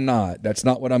 and I'm not. That's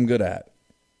not what I'm good at.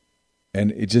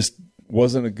 And it just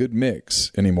wasn't a good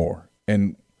mix anymore.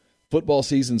 And football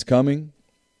season's coming.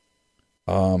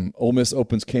 Ole Miss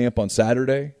opens camp on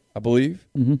Saturday, I believe.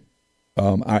 Mm-hmm.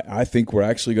 I think we're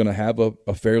actually going to have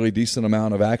a fairly decent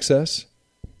amount of access.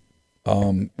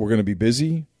 We're going to be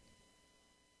busy.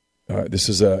 This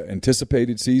is an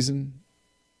anticipated season.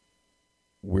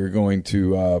 We're going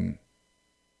to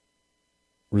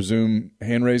resume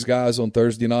hand-raised guys on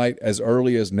Thursday night as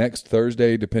early as next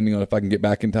Thursday, depending on if I can get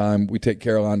back in time. We take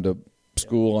Caroline to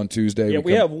school on Tuesday. Yeah,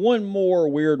 we have one more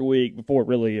weird week before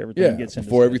really everything gets into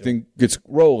before everything gets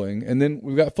rolling, and then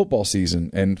we've got football season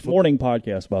and morning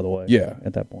podcast, by the way. Yeah,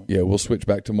 at that point. Yeah, we'll switch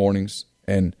back to mornings.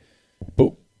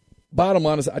 But bottom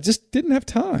line is, I just didn't have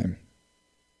time,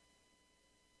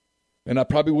 and I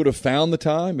probably would have found the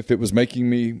time if it was making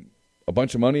me a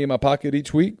bunch of money in my pocket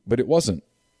each week, but it wasn't.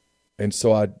 And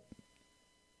so I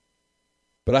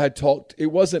had talked, it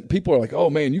wasn't, people are like,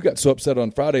 oh man, you got so upset on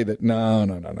Friday that, no.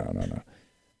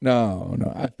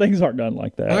 Things aren't done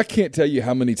like that. I can't tell you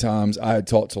how many times I had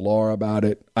talked to Laura about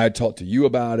it. I had talked to you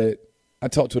about it. I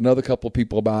talked to another couple of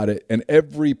people about it. And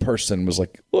every person was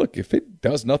like, look, if it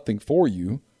does nothing for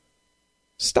you,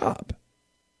 stop.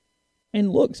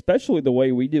 And look, especially the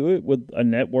way we do it with a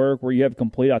network where you have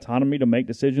complete autonomy to make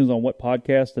decisions on what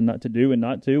podcast and not to do and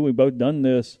not to. We've both done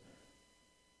this.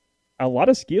 A lot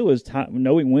of skill is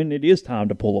knowing when it is time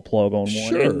to pull a plug on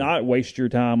one and not waste your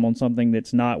time on something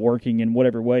that's not working in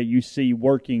whatever way you see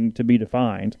working to be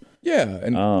defined. Yeah,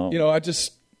 and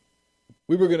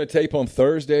we were going to tape on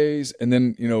Thursdays, and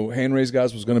then hand raised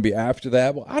guys was going to be after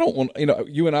that. Well, I don't want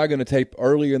you and I are going to tape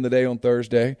early in the day on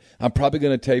Thursday. I'm probably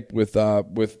going to tape with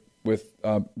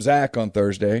Zach on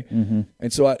Thursday, mm-hmm.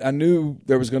 And so I knew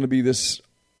there was going to be this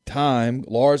time.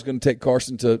 Laura's going to take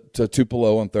Carson to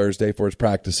Tupelo on Thursday for his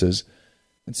practices.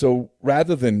 And so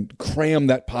rather than cram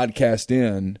that podcast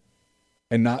in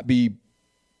and not be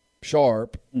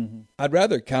sharp, mm-hmm. I'd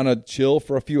rather kind of chill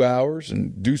for a few hours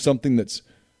and do something that's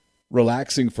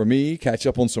relaxing for me, catch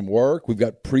up on some work. We've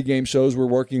got pregame shows we're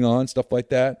working on, stuff like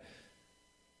that.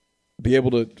 Be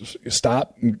able to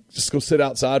stop and just go sit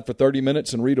outside for 30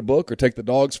 minutes and read a book or take the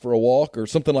dogs for a walk or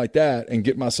something like that and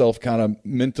get myself kind of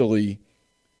mentally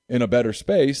in a better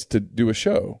space to do a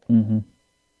show. Mm-hmm.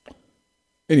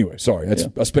 Anyway, sorry.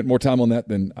 I spent more time on that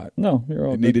than you're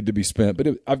all it needed to be spent. But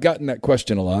I've gotten that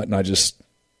question a lot, and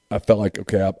I felt like,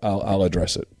 okay, I'll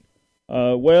address it.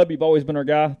 Webb, you've always been our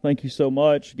guy. Thank you so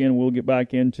much. Again, we'll get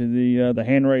back into the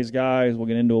hand raise guys. We'll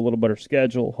get into a little better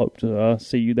schedule. Hope to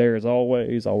see you there as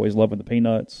always. Always loving the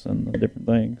peanuts and the different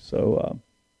things. So,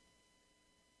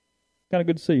 kind of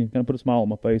good to see you. Kind of put a smile on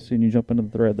my face seeing you jump into the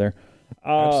thread there.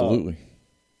 Absolutely.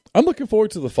 I'm looking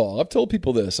forward to the fall. I've told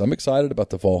people this. I'm excited about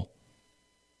the fall.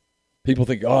 People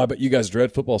think, I bet you guys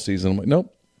dread football season. I'm like,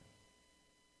 nope.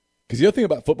 Because the other thing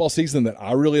about football season that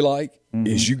I really like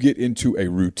is you get into a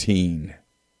routine.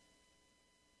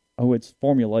 Oh, it's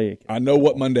formulaic. I know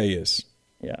what Monday is.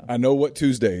 Yeah. I know what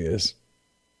Tuesday is.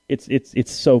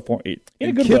 It's so in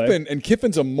a good way. And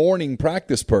Kiffin's a morning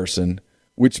practice person,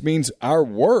 which means our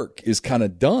work is kind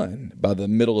of done by the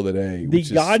middle of the day. The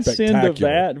godsend of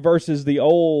that versus the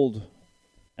old.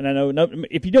 And I know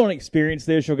if you don't experience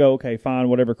this, you'll go, okay, fine,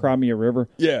 whatever, cry me a river.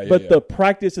 Yeah. But the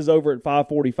practice is over at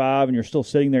 5:45, and you're still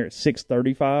sitting there at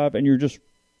 6:35, and you're just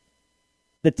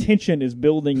the tension is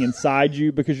building inside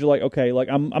you because you're like, okay, like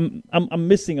I'm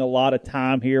missing a lot of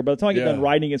time here. By the time I get done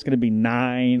writing, it's going to be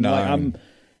 9. Like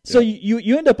so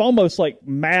you end up almost like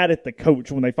mad at the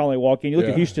coach when they finally walk in. You look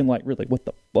at Houston like, really, what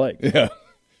the fuck? Yeah.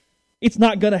 It's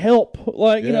not going to help.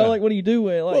 Like, you know, like, what are you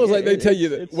doing? Like, well, it's like they tell you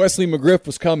that Wesley McGriff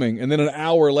was coming, and then an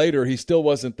hour later he still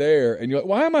wasn't there, and you're like,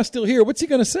 why am I still here? What's he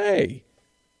going to say?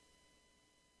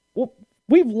 Well,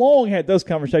 we've long had those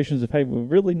conversations of, hey, we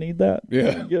really need that?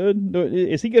 Yeah. Good.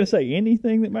 Is he going to say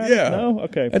anything that matters? Yeah. No?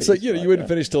 Okay. It's like, you wouldn't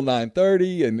finish till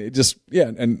 9:30, and it just,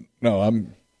 and no,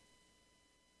 I'm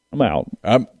out.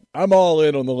 I'm all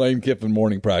in on the Lane Kiffin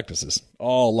morning practices,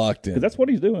 all locked in. 'Cause that's what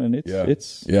he's doing.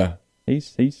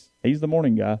 He's the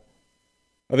morning guy.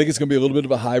 I think it's going to be a little bit of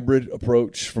a hybrid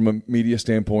approach from a media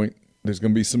standpoint. There's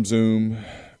going to be some Zoom,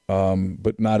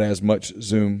 but not as much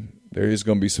Zoom. There is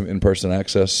going to be some in-person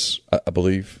access, I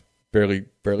believe, fairly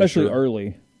especially sure.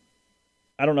 early.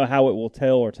 I don't know how it will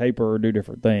tell or taper or do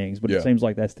different things, but it seems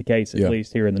like that's the case, at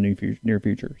least here in the near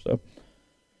future. So,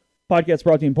 podcast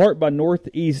brought to you in part by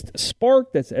Northeast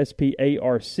Spark. That's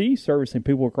SPARC, servicing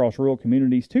people across rural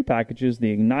communities. 2 packages,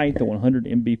 the Ignite, the 100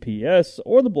 Mbps,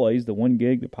 or the Blaze, the 1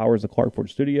 gig that powers the Clark Ford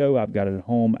studio. I've got it at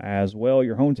home as well.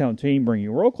 Your hometown team bring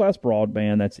you world-class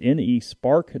broadband. That's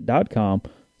nespark.com,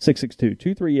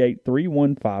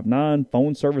 662-238-3159.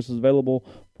 Phone services available,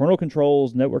 parental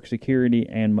controls, network security,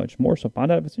 and much more. So find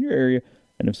out if it's in your area,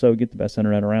 and if so, get the best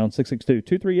internet around,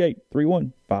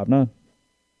 662-238-3159.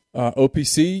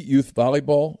 OPC Youth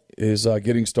Volleyball is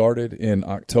getting started in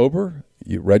October.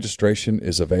 Registration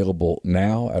is available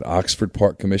now at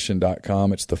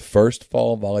oxfordparkcommission.com. It's the first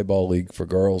fall volleyball league for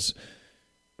girls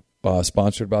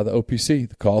sponsored by the OPC.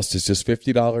 The cost is just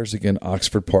 $50. Again,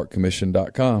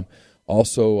 oxfordparkcommission.com.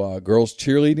 Also, girls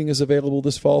cheerleading is available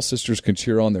this fall. Sisters can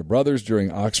cheer on their brothers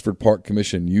during Oxford Park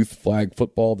Commission Youth Flag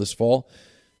Football this fall.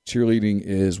 Cheerleading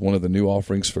is one of the new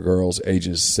offerings for girls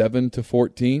ages 7 to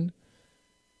 14.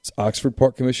 It's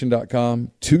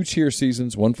oxfordparkcommission.com. 2 cheer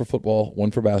seasons, 1 for football, 1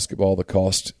 for basketball. The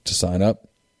cost to sign up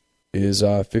is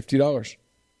 $50.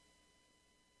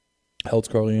 How old's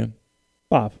Carly-Ann?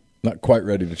 5. Not quite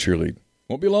ready to cheerlead.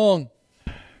 Won't be long.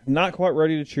 Not quite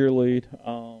ready to cheerlead.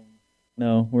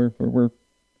 No, we're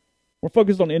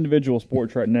focused on individual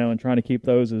sports right now and trying to keep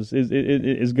those as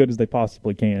good as they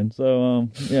possibly can. So,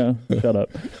 shut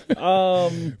up.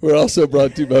 We're also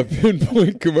brought to you by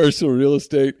Pinpoint Commercial Real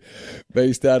Estate,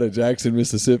 based out of Jackson,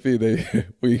 Mississippi.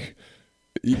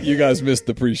 You guys missed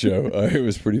the pre-show. It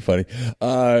was pretty funny.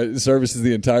 Services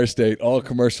the entire state, all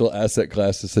commercial asset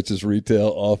classes such as retail,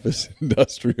 office,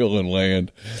 industrial, and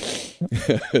land.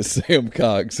 Sam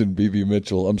Cox and BB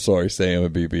Mitchell. I'm sorry, Sam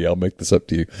and BB. I'll make this up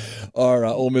to you. Are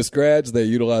Ole Miss grads. They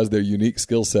utilize their unique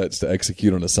skill sets to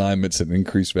execute on assignments and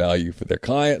increase value for their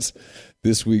clients.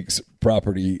 This week's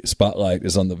property spotlight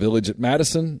is on the Village at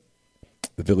Madison.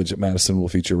 The Village at Madison will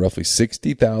feature roughly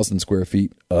 60,000 square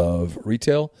feet of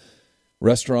retail,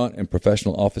 restaurant, and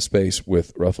professional office space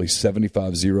with roughly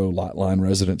 75 lot line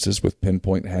residences, with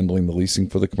Pinpoint handling the leasing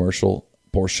for the commercial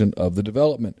portion of the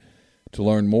development. To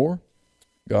learn more,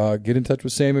 get in touch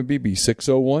with Sam and BB,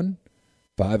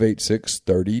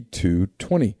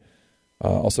 601-586-3220.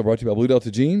 Also brought to you by Blue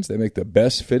Delta Jeans. They make the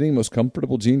best fitting, most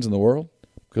comfortable jeans in the world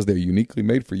because they're uniquely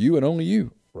made for you and only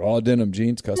you. Raw denim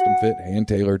jeans, custom fit,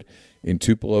 hand-tailored in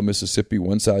Tupelo, Mississippi.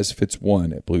 One size fits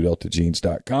one at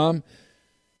BlueDeltaJeans.com.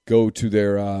 Go to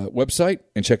their website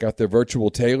and check out their virtual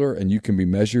tailor, and you can be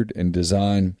measured and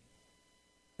design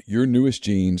your newest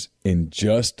jeans in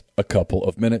just a couple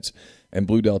of minutes. And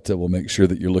Blue Delta will make sure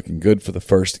that you're looking good for the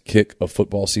first kick of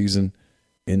football season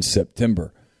in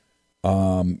September.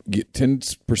 Get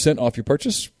 10% off your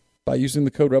purchase by using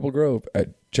the code Rebel Grove at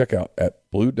checkout at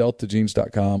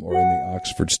BlueDeltaJeans.com or in the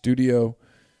Oxford studio.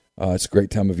 It's a great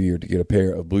time of year to get a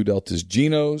pair of Blue Delta's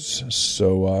Genos,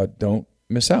 so don't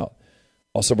miss out.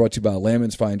 Also brought to you by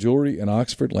Lamons Fine Jewelry in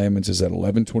Oxford. Lamons is at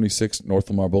 1126 North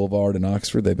Lamar Boulevard in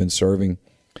Oxford. They've been serving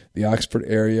the Oxford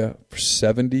area for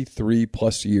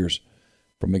 73-plus years.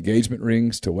 From engagement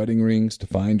rings to wedding rings to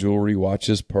fine jewelry,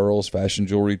 watches, pearls, fashion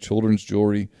jewelry, children's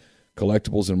jewelry,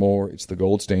 collectibles, and more. It's the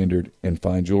gold standard in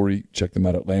fine jewelry. Check them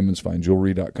out at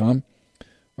lamonsfinejewelry.com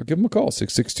or give them a call,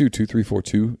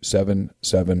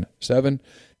 662-234-2777.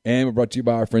 And we're brought to you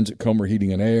by our friends at Comer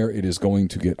Heating and Air. It is going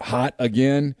to get hot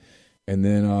again, and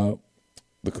then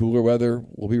the cooler weather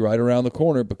will be right around the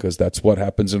corner because that's what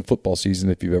happens in football season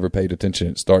if you've ever paid attention.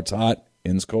 It starts hot,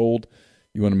 ends cold.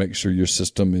 You want to make sure your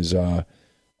system is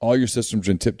all your systems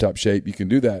are in tip-top shape. You can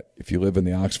do that if you live in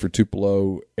the Oxford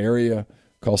Tupelo area.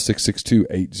 Call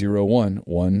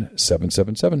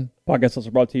 662-801-1777. Podcast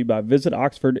also brought to you by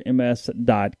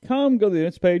visitoxfordms.com. Go to the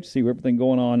events page, see everything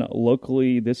going on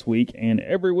locally this week and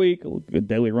every week. A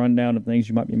daily rundown of things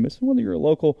you might be missing, whether you're a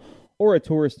local or a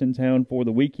tourist in town for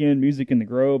the weekend. Music in the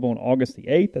Grove on August the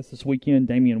 8th. That's this weekend.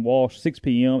 Damian Walsh, 6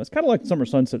 p.m. It's kind of like the Summer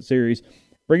Sunset Series.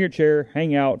 Bring your chair,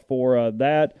 hang out for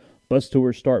that. Bus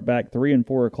tours start back 3 and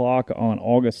 4 o'clock on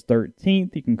August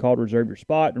 13th. You can call to reserve your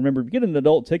spot. Remember, if you get an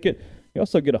adult ticket, you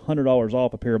also get $100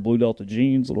 off a pair of Blue Delta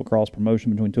jeans, a little cross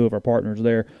promotion between two of our partners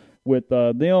there with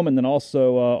them. And then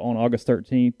also on August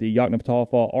 13th, the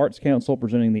Yoknapatawpha Arts Council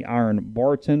presenting the Iron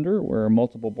Bartender, where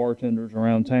multiple bartenders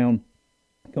around town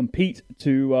compete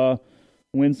to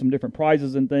win some different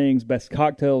prizes and things. Best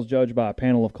cocktails judged by a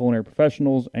panel of culinary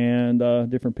professionals and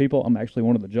different people. I'm actually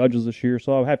one of the judges this year,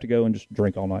 so I'll have to go and just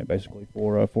drink all night basically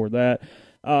for that.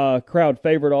 Crowd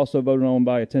favorite also voted on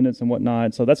by attendance and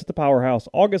whatnot. So that's at the Powerhouse,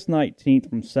 August 19th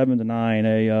from 7 to 9,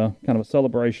 a kind of a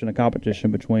celebration, a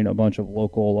competition between a bunch of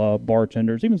local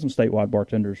bartenders, even some statewide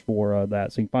bartenders for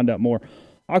that. So you can find out more,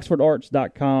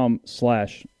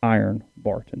 oxfordarts.com/Iron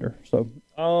Bartender. So,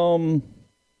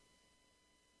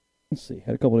 let's see.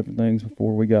 Had a couple different things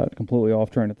before we got completely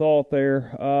off train of thought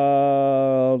there.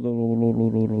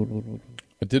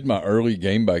 I did my early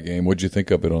game by game. What'd you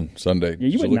think of it on Sunday? Yeah,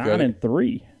 you went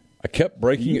 9-3. I kept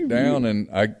breaking it down, and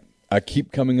I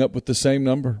keep coming up with the same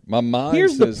number. My mind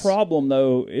Here's says, the problem,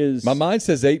 though, is my mind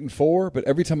says 8-4, but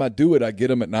every time I do it, I get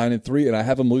them at 9-3, and I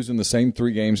have them losing the same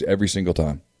 3 games every single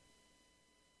time.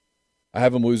 I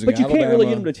have them losing. But you Alabama. can't really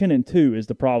get them to 10-2 is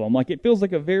the problem. Like, it feels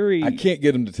like a very. I can't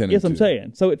get them to 10-2. Yes, I'm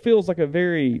saying. So it feels like a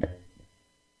very.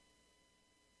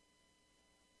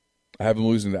 I have them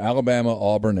losing to Alabama,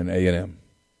 Auburn, and A&M.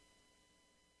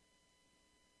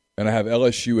 And I have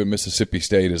LSU and Mississippi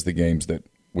State as the games that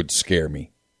would scare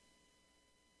me.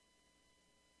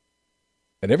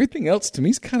 And everything else to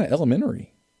me is kind of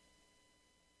elementary.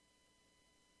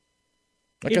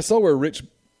 Like I saw where Rich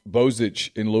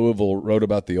Bozich in Louisville wrote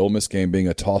about the Ole Miss game being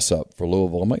a toss-up for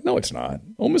Louisville. I'm like, no, it's not.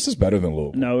 Ole Miss is better than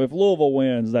Louisville. No, if Louisville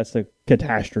wins, that's a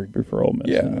catastrophe for Ole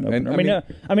Miss. Yeah, and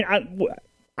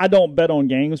I don't bet on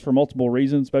games for multiple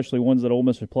reasons, especially ones that Ole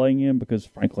Miss is playing in, because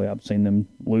frankly, I've seen them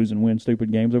lose and win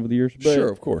stupid games over the years. But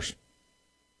sure, of course.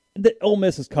 Ole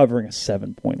Miss is covering a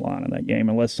 7-point line in that game,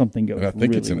 unless something goes. And I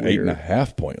think really it's an weird.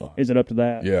 8.5-point line. Is it up to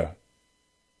that? Yeah.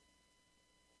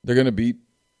 They're going to beat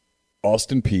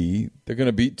Austin Peay. They're going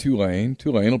to beat Tulane.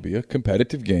 Tulane will be a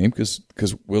competitive game because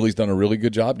Willie's done a really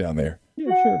good job down there.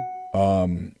 Yeah, sure.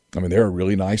 They're a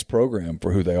really nice program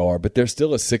for who they are, but they're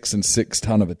still a 6-6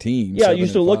 ton of a team. Yeah, you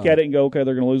still look at it and go, okay,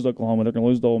 they're going to lose to Oklahoma, they're going to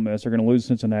lose to Ole Miss, they're going to lose to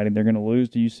Cincinnati, they're going to lose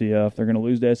to UCF, they're going to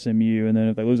lose to SMU, and then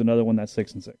if they lose another one, that's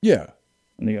 6-6. Yeah.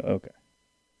 And you go, okay.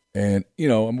 And,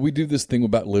 we do this thing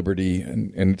about Liberty,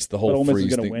 and it's the whole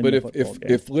freeze thing. But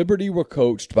if Liberty were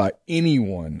coached by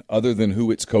anyone other than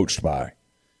who it's coached by,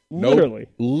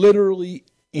 literally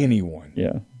anyone,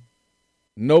 yeah,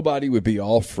 nobody would be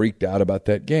all freaked out about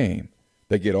that game.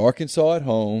 They get Arkansas at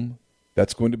home.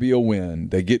 That's going to be a win.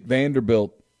 They get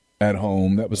Vanderbilt at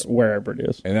home. That was wherever it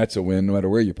is. And that's a win no matter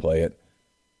where you play it.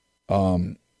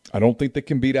 I don't think they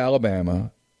can beat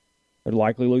Alabama. They're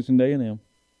likely losing to A&M.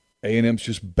 A&M's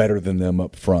just better than them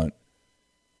up front.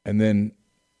 And then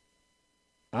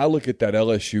I look at that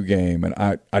LSU game, and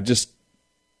I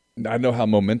know how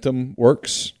momentum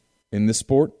works in this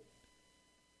sport.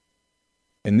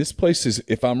 And this place is,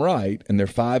 if I'm right, and they're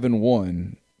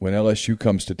 5-1 when LSU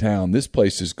comes to town, this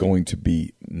place is going to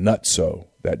be nutso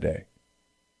that day.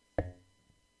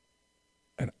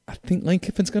 And I think Lane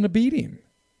Kiffin's going to beat him,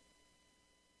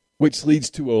 which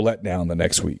leads to a letdown the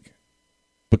next week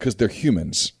because they're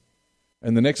humans.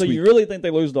 And the next So week, you really think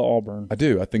they lose to Auburn? I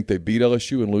do. I think they beat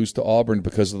LSU and lose to Auburn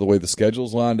because of the way the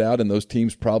schedule's lined out, and those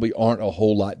teams probably aren't a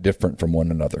whole lot different from one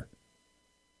another.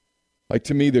 Like,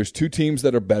 to me, there's 2 teams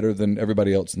that are better than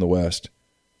everybody else in the West,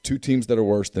 2 teams that are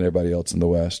worse than everybody else in the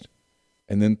West,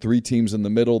 and then 3 teams in the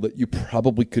middle that you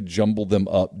probably could jumble them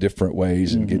up different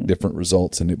ways and get different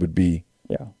results, and it would be.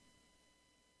 Yeah.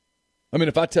 I mean,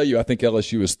 if I tell you I think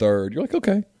LSU is 3rd, you're like,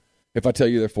 okay. If I tell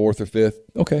you they're 4th or 5th,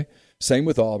 okay. Same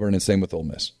with Auburn and same with Ole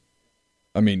Miss.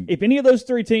 I mean, If any of those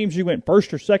 3 teams you went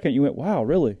 1st or 2nd, you went, wow,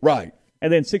 really? right.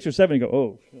 And then 6 or 7, you go,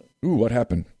 oh, shit. Ooh, what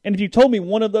happened? And if you told me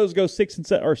one of those goes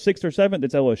 6th or 7th,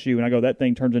 it's LSU, and I go, that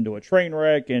thing turns into a train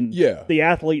wreck, and Yeah. the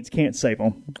athletes can't save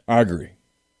them. I agree.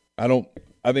 I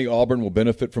think Auburn will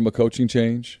benefit from a coaching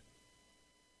change.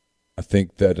 I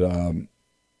think that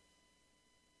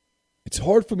it's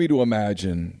hard for me to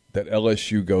imagine that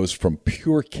LSU goes from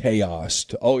pure chaos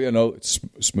to, it's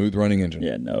smooth running engine.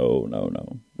 Yeah, no.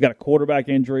 We got a quarterback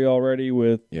injury already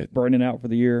with Brennan out for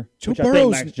the year. Joe which I think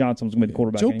Burrow's- Max Johnson was going to be the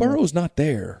quarterback Joe anymore. Burrow's not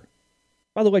there.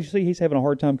 By the way, you see he's having a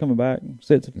hard time coming back.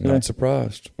 Today. Not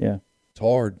surprised. Yeah. It's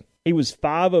hard. He was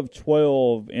 5 of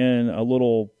 12 in a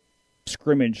little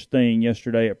scrimmage thing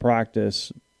yesterday at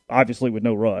practice, obviously with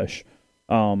no rush,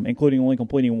 including only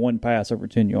completing 1 pass over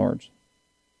 10 yards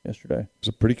yesterday. It's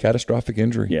a pretty catastrophic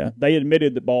injury. Yeah, they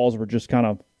admitted that balls were just kind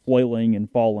of flailing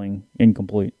and falling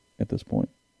incomplete at this point.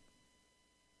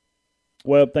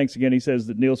 Webb, thanks again. He says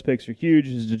that Neil's picks are huge.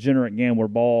 His degenerate gambler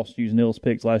boss used Neil's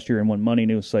picks last year and won money.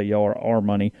 Neil say, y'all are our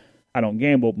money. I don't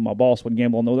gamble, but my boss would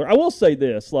gamble on the other. I will say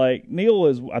this, like, Neil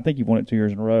is, I think you've won it 2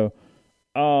 years in a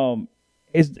row,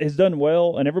 has done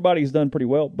well, and everybody's done pretty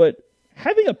well, but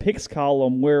having a picks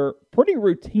column where pretty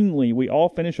routinely we all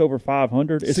finish over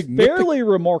 500 is fairly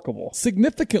remarkable.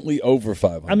 Significantly over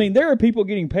 500. I mean, there are people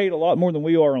getting paid a lot more than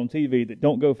we are on TV that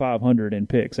don't go 500 in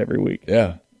picks every week.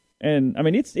 Yeah. And, I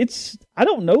mean, it's. I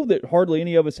don't know that hardly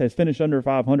any of us has finished under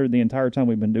 500 the entire time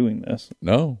we've been doing this.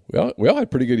 No. We all had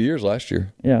pretty good years last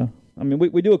year. Yeah. I mean,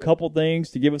 we do a couple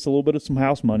things to give us a little bit of some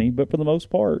house money, but for the most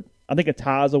part, I think a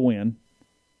tie is a win.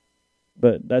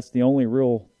 But that's the only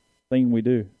real thing we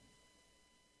do.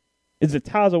 Is it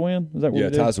tie's a win? Is that what we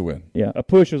do? Tie's a win. Yeah, a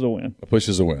push is a win. A push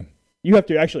is a win. You have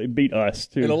to actually beat us,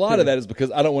 too. And a lot of that is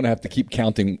because I don't want to have to keep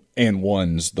counting and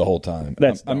ones the whole time.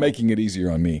 I'm making it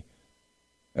easier on me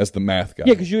as the math guy.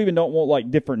 Yeah, because you even don't want, like,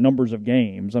 different numbers of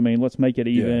games. I mean, let's make it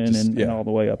even and all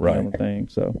the way up and everything.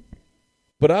 So,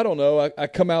 but I don't know. I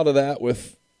come out of that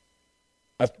with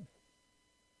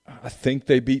I think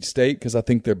they beat State because I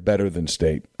think they're better than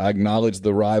State. I acknowledge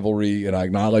the rivalry, and I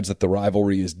acknowledge that the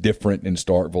rivalry is different in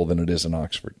Starkville than it is in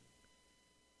Oxford.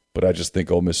 But I just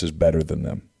think Ole Miss is better than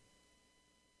them.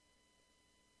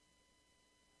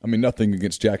 I mean, nothing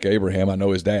against Jack Abraham. I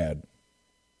know his dad.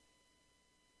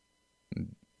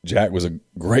 Jack was a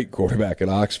great quarterback at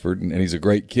Oxford, and he's a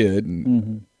great kid,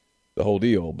 and the whole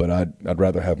deal. But I'd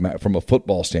rather have Matt, from a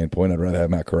football standpoint, I'd rather have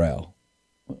Matt Corral.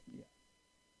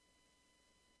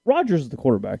 Rodgers is the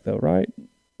quarterback, though, right?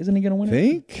 Isn't he going to win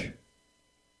it?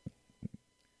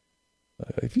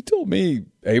 If you told me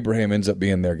Abraham ends up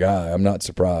being their guy, I'm not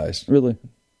surprised. Really?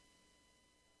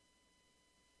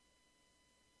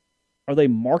 Are they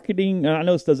marketing? I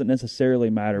know this doesn't necessarily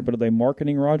matter, but are they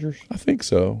marketing Rodgers? I think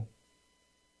so.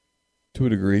 To a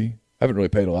degree. I haven't really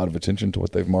paid a lot of attention to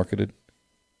what they've marketed.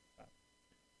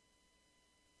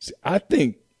 See, I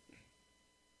think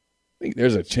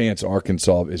there's a chance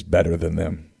Arkansas is better than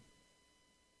them.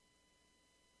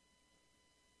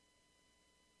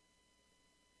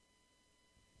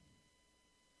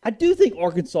 I do think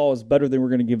Arkansas is better than we're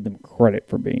going to give them credit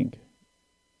for being.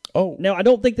 Oh. Now, I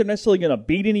don't think they're necessarily going to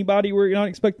beat anybody we're not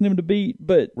expecting them to beat,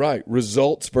 but... Right,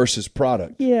 results versus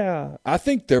product. Yeah. I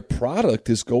think their product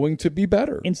is going to be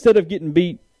better. Instead of getting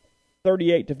beat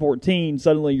 38-14,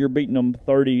 suddenly you're beating them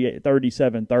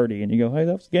 37-30, and you go, hey,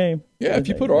 that was the game. Yeah, if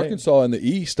you put Arkansas in the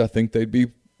East, I think they'd be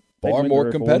far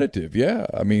more competitive. Yeah,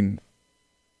 I mean,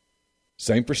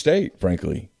 same for State,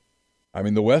 frankly. I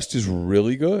mean, the West is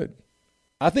really good.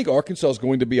 I think Arkansas is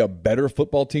going to be a better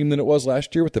football team than it was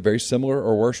last year with a very similar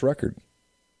or worse record.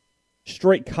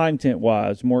 Straight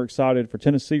content-wise, more excited for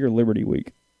Tennessee or Liberty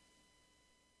Week?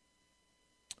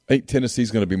 I think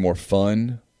Tennessee's going to be more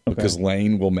fun because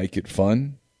Lane will make it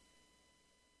fun.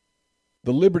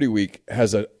 The Liberty Week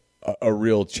has a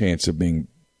real chance of being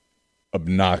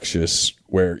obnoxious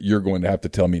where you're going to have to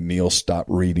tell me, Neil, stop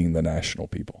reading the National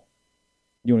People.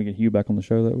 You want to get Hugh back on the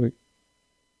show that week?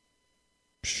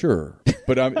 Sure,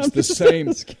 but it's the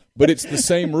same. But it's the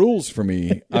same rules for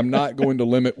me. I'm not going to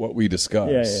limit what we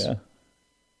discuss. Yeah.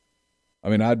 I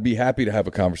mean, I'd be happy to have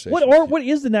a conversation. What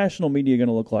is the national media going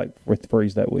to look like for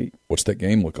Freeze that week? What's that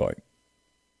game look like?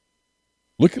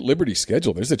 Look at Liberty's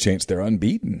schedule. There's a chance they're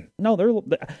unbeaten. No,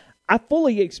 I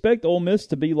fully expect Ole Miss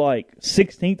to be like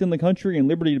 16th in the country and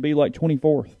Liberty to be like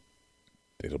 24th.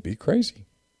 It'll be crazy.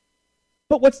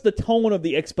 But what's the tone of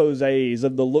the exposés,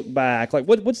 of the look back? Like,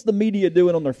 what's the media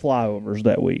doing on their flyovers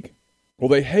that week? Well,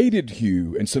 they hated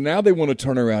Hugh, and so now they want to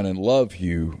turn around and love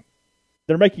Hugh.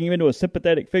 They're making him into a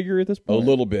sympathetic figure at this point? A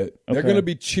little bit. Okay. They're going to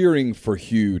be cheering for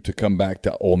Hugh to come back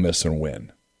to Ole Miss and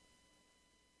win.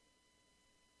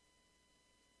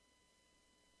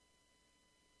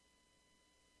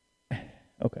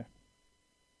 Okay.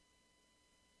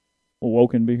 Will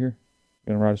Woken be here?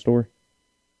 Going to write a story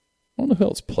I don't know who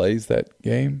else plays that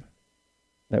game.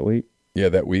 that week? Yeah,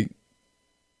 that week.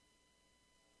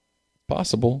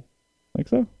 Possible. Think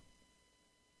so?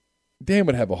 Dan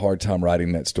would have a hard time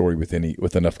writing that story with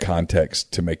enough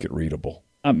context to make it readable.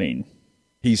 I mean,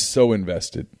 He's so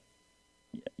invested.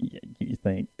 you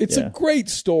think. It's yeah. a great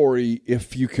story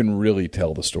if you can really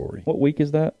tell the story. What week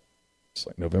is that? It's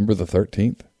like November the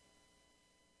 13th.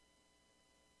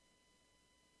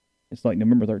 It's like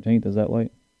November 13th. Is that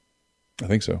late? I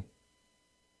think so.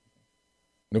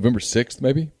 November 6th,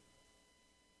 maybe?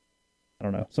 I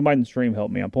don't know. Somebody in the stream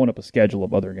help me. I'm pulling up a schedule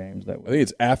of other games that I week. think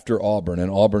it's after Auburn,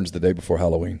 and Auburn's the day before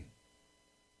Halloween.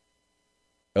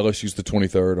 LSU's the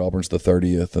 23rd, Auburn's the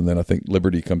 30th, and then I think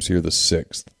Liberty comes here the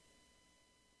 6th.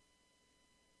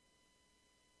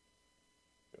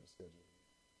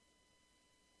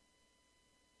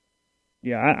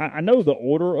 Yeah, I know the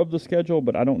order of the schedule,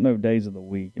 but I don't know days of the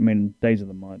week. I mean, days of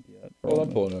the month yet. Well,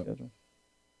 I'm pulling up. Schedule.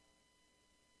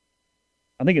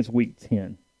 I think it's week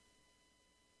 10.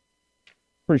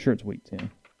 Pretty sure it's week 10.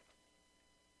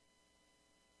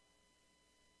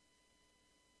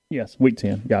 Yes, week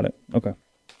 10. Got it. Okay.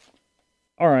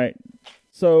 All right.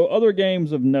 So, other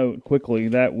games of note quickly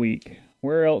that week.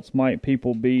 Where else might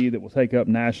people be that will take up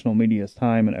national media's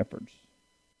time and efforts?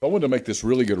 If I wanted to make this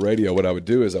really good radio, what I would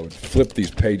do is I would flip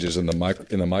these pages in the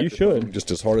microphone should.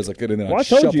 just as hard as I could, and then Well, I I'd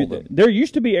told shuffle you them. there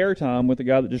used to be airtime with the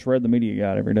guy that just read the media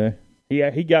guide every day.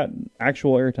 He got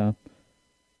actual airtime.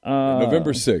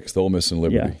 November 6th, Ole Miss and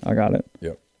Liberty. Yeah, I got it.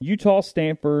 Yep. Utah,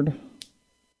 Stanford,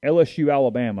 LSU,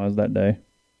 Alabama is that day.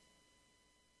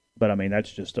 But I mean,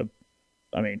 that's just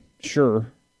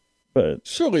sure, but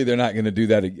Surely they're not going to do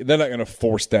that again. They're not going to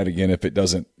force that again if it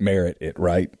doesn't merit it,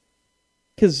 right?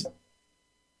 because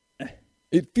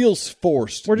It feels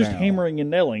forced. we're just now. hammering and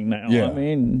nailing now. Yeah. I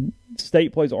mean,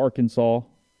 State plays Arkansas,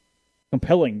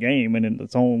 compelling game, and in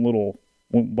its own little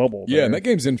bubble. Yeah, there. and that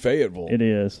game's in Fayetteville. It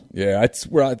is. Yeah, that's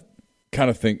where I kind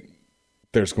of think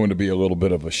there's going to be a little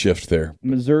bit of a shift there.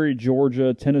 Missouri,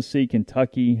 Georgia, Tennessee,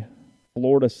 Kentucky,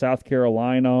 Florida, South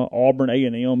Carolina, Auburn,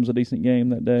 A&M's a decent game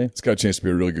that day. It's got a chance to be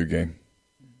a really good game.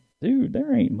 Dude,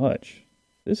 there ain't much.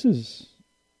 This is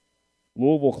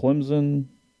Louisville, Clemson.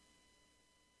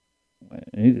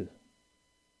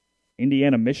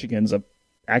 Indiana, Michigan's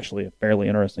actually a fairly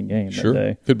interesting game Sure, that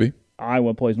day. could be.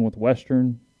 Iowa plays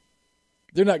Northwestern.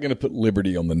 They're not going to put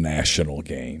Liberty on the national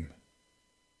game.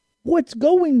 What's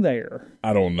going there?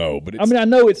 I don't know, but it's I mean, I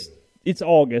know it's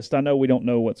August. I know we don't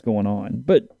know what's going on,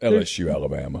 but LSU,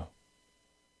 Alabama.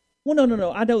 well,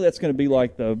 no. I know that's going to be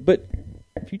like but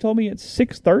if you told me it's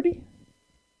 6:30,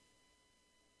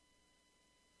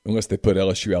 Unless they put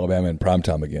LSU, Alabama in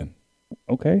primetime again.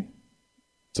 okay,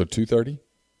 So 2:30?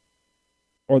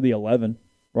 or the 11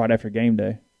 right after game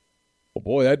day. Well,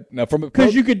 boy, now from a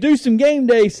Because you could do some game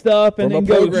day stuff and from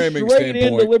then a go programming straight into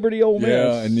standpoint, Liberty Ole Miss.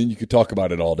 Yeah, and then you could talk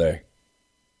about it all day.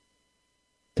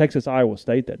 Texas Iowa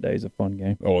State that day is a fun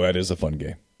game. Oh, that is a fun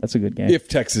game. That's a good game. If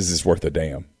Texas is worth a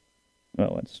damn.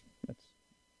 Well, that's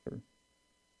true.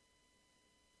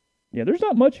 Yeah, there's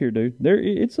not much here, dude.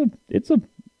 It's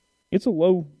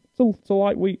a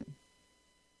light week.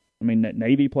 I mean,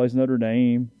 Navy plays Notre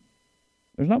Dame.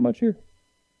 There's not much here.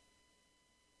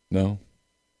 No.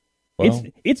 Well,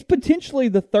 It's potentially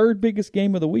the third biggest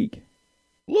game of the week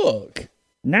look,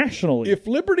 nationally. if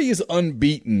Liberty is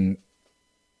unbeaten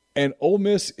and Ole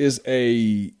Miss is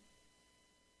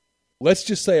let's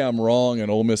just say I'm wrong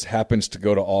and Ole Miss happens to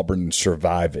go to Auburn and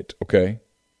survive it, okay?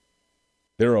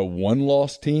 They're a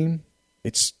one-loss team.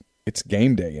 It's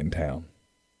game day in town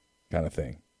kind of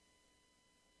thing.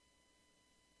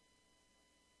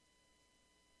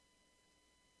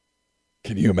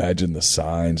 Can you imagine the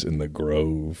signs in the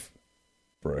Grove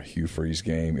for a Hugh Freeze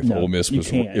game if No, Ole Miss you was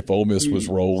can't. if Ole Miss was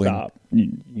rolling? Stop.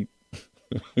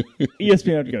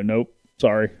 ESPN have to go, nope.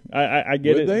 Sorry. I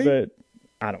get Would it, they? but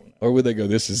I don't know. Or would they go,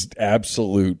 this is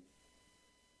absolute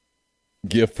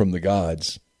gift from the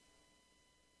gods?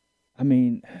 I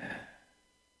mean,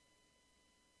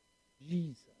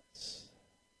 Jesus.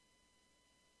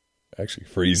 Actually,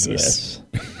 freeze us.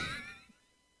 Yes.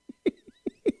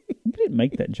 didn't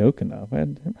make that joke enough. I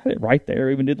had it right there.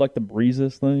 I even did like the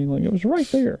breezes thing. Like it was right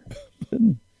there.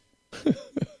 Didn't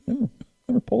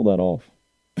never pulled that off.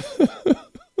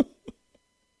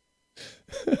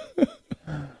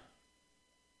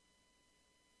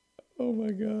 Oh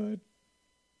my God.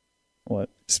 What?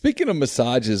 Speaking of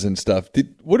massages and stuff,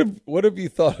 what have you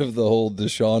thought of the whole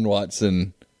Deshaun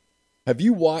Watson? Have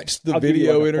you watched the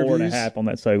video give you like interviews? 4.5 on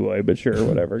that segue, but sure,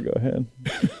 whatever. Go ahead.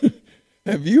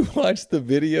 Have you watched the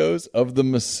videos of the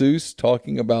masseuse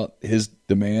talking about his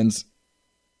demands?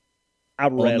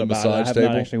 I've read the about it. massage I have table?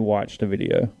 not actually watched the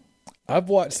video. I've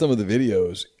watched some of the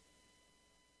videos.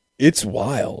 It's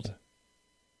wild.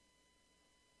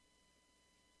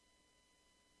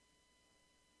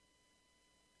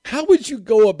 How would you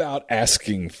go about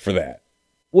asking for that?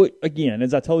 Well, again,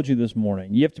 as I told you this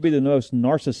morning, you have to be the most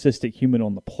narcissistic human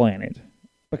on the planet.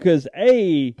 Because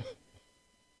A,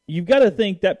 you've got to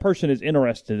think that person is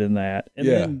interested in that. And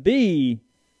then B,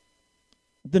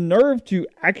 the nerve to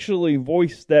actually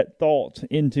voice that thought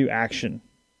into action.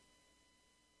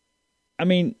 I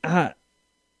mean, I've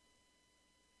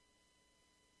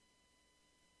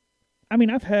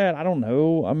had,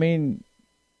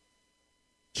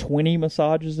 20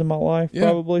 massages in my life,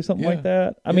 probably, something like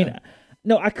that. I mean,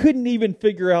 no, I couldn't even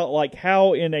figure out, like,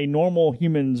 how in a normal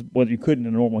human's, well, you couldn't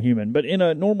in a normal human, but in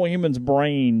a normal human's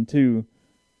brain to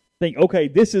think, okay,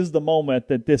 this is the moment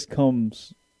that this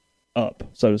comes up,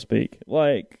 so to speak.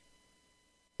 Like,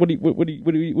 what do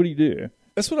you do?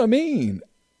 That's what I mean.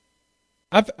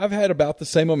 I've had about the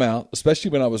same amount,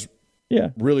 especially when I was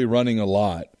really running a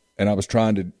lot and I was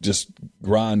trying to just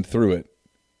grind through it.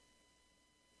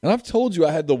 And I've told you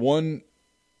I had the one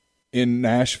in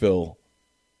Nashville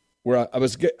where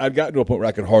I'd gotten to a point where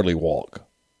I could hardly walk.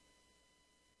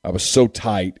 I was so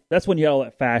tight. That's when you had all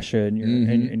that fascia in your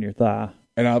in your thigh.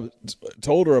 And I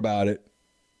told her about it,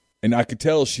 and I could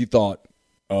tell she thought,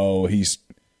 "Oh, he's."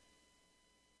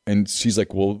 And she's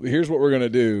like, "Well, here's what we're gonna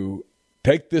do: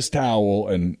 take this towel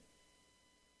and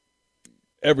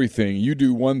everything. You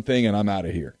do one thing, and I'm out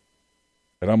of here."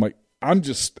 And I'm like, "I'm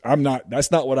not.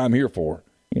 That's not what I'm here for."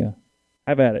 Yeah,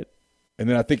 I've had it. And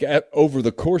then I think over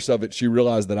the course of it, she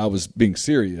realized that I was being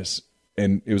serious,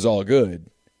 and it was all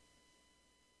good.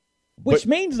 Which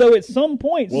means, though, at some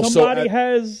point, somebody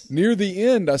has... Near the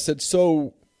end, I said,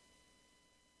 so...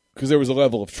 Because there was a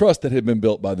level of trust that had been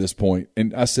built by this point.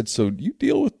 And I said, so do you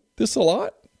deal with this a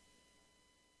lot?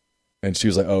 And she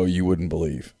was like, oh, you wouldn't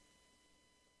believe.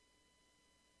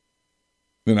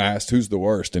 Then I asked, who's the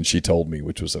worst? And she told me,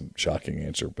 which was a shocking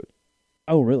answer. But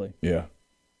oh, really? Yeah.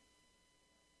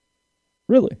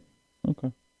 Really?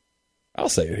 Okay. I'll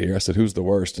say it here. I said, who's the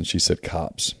worst? And she said,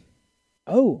 cops.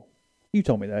 Oh, you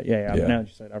told me that. Yeah. Yeah. Now that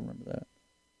you said it, I remember that.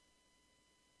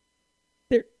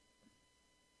 There.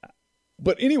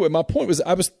 But anyway, my point was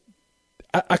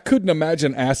I couldn't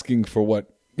imagine asking for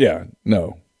what. Yeah,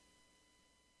 no.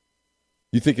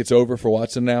 You think it's over for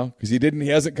Watson now? Because he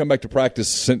hasn't come back to practice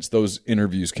since those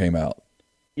interviews came out.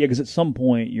 Yeah, because at some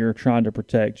point you're trying to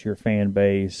protect your fan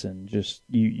base and just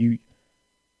you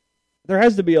there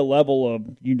has to be a level of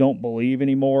you don't believe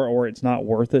anymore or it's not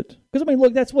worth it. Because, I mean,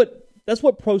 look, that's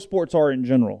what pro sports are in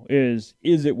general, is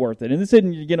it worth it? And this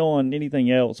isn't to get on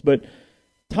anything else, but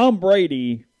Tom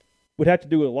Brady would have to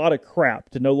do a lot of crap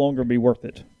to no longer be worth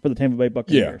it for the Tampa Bay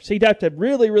Buccaneers. Yeah. He'd have to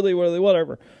really, really, really,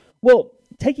 whatever. Well,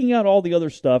 taking out all the other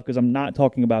stuff, because I'm not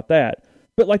talking about that,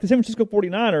 but like the San Francisco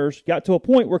 49ers got to a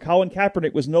point where Colin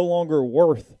Kaepernick was no longer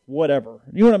worth whatever.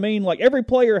 You know what I mean? Like, every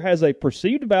player has a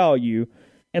perceived value,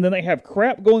 and then they have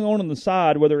crap going on the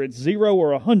side, whether it's 0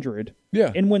 or 100.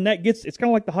 Yeah. And when that gets, it's kind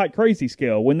of like the hot crazy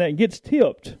scale. When that gets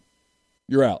tipped,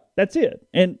 you're out. That's it.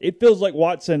 And it feels like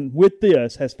Watson, with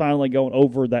this, has finally gone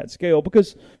over that scale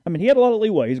because, I mean, he had a lot of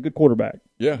leeway. He's a good quarterback.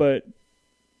 Yeah. But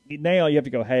now you have to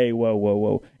go, hey,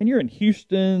 whoa. And you're in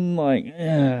Houston, like,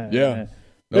 yeah. No,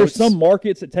 there's some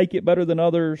markets that take it better than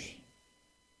others.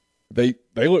 They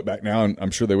look back now, and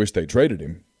I'm sure they wish they traded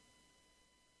him.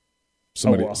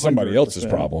 Somebody else's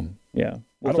problem. Yeah.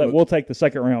 We'll take the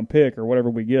second-round pick or whatever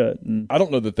we get. And I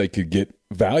don't know that they could get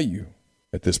value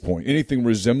at this point, anything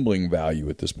resembling value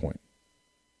at this point.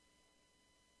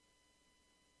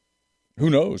 Who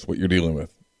knows what you're dealing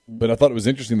with? But I thought it was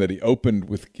interesting that he opened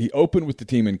with the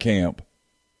team in camp,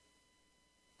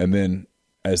 and then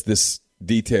as this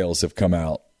details have come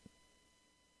out,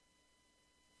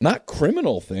 not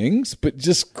criminal things, but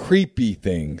just creepy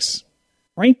things.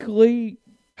 Frankly,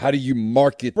 how do you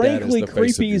market that as the face of your...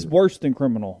 creepy is worse than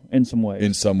criminal in some ways.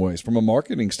 In some ways. From a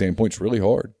marketing standpoint, it's really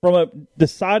hard. From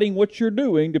deciding what you're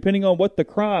doing, depending on what the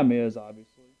crime is,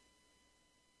 obviously.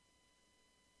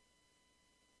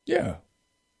 Yeah.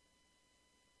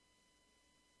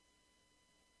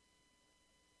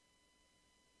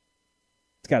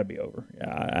 got to be over.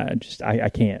 I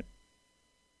can't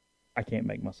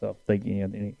make myself think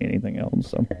anything else.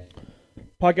 So,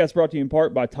 podcast brought to you in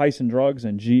part by Tyson Drugs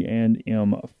and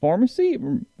G&M Pharmacy.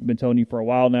 I've been telling you for a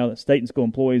while now that state and school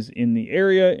employees in the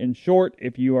area. In short,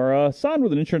 if you are signed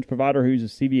with an insurance provider who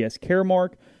uses CVS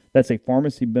Caremark, that's a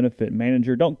pharmacy benefit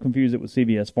manager. Don't confuse it with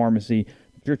CVS Pharmacy.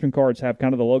 Prescription cards have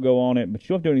kind of the logo on it, but you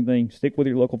don't have to do anything. Stick with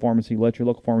your local pharmacy. Let your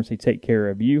local pharmacy take care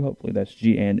of you. Hopefully that's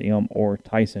G&M or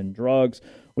Tyson Drugs.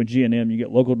 With G&M, you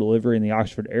get local delivery in the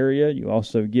Oxford area. You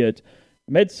also get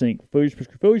MedSync,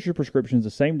 fills your prescriptions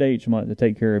the same day each month to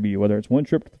take care of you. Whether it's one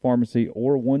trip to the pharmacy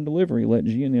or one delivery, let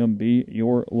G&M be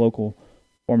your local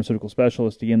pharmaceutical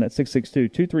specialist. Again, that's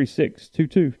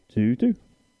 662-236-2222.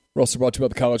 We're also brought to you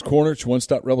by the College Corner. It's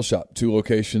one-stop Rebel Shop. 2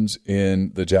 locations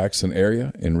in the Jackson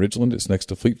area. In Ridgeland, it's next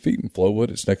to Fleet Feet. In Flowood,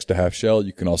 it's next to Half Shell.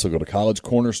 You can also go to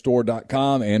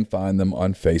collegecornerstore.com and find them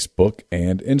on Facebook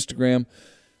and Instagram.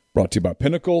 Brought to you by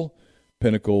Pinnacle.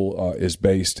 Pinnacle is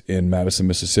based in Madison,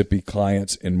 Mississippi.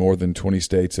 Clients in more than 20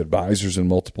 states. Advisors in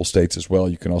multiple states as well.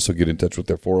 You can also get in touch with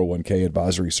their 401k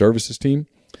advisory services team,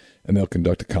 and they'll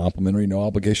conduct a complimentary,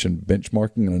 no-obligation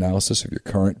benchmarking and analysis of your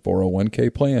current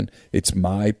 401k plan. It's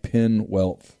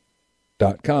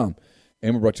mypinwealth.com.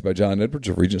 And we're brought to you by John Edwards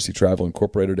of Regency Travel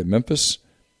Incorporated in Memphis.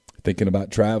 Thinking about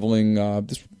traveling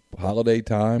this holiday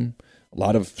time, a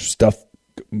lot of stuff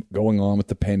going on with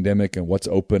the pandemic and what's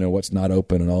open and what's not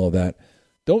open and all of that.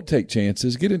 Don't take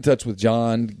chances. Get in touch with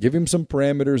John. Give him some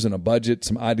parameters and a budget,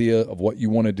 some idea of what you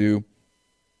want to do,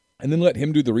 and then let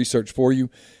him do the research for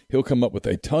you. He'll come up with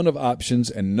a ton of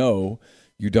options, and no,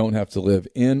 you don't have to live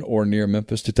in or near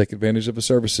Memphis to take advantage of the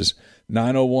services.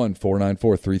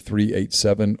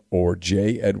 901-494-3387 or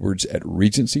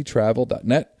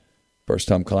jedwards@regencytravel.net.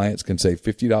 First-time clients can save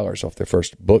 $50 off their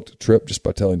first booked trip just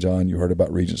by telling John you heard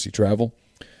about Regency Travel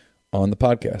on the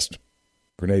podcast.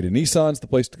 Grenada Nissan's the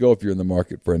place to go if you're in the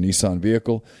market for a Nissan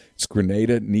vehicle. It's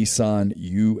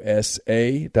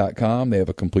GrenadaNissanUSA.com. They have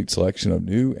a complete selection of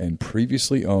new and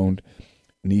previously owned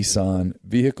Nissan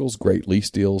vehicles. Great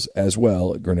lease deals as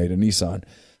well at Grenada Nissan.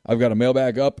 I've got a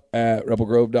mailbag up at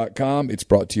rebelgrove.com. It's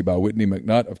brought to you by Whitney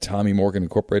McNutt of Tommy Morgan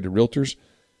Incorporated Realtors,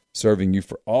 serving you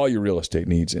for all your real estate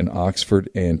needs in Oxford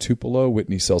and Tupelo.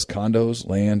 Whitney sells condos,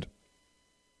 land,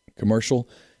 commercial,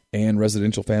 and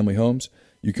residential family homes.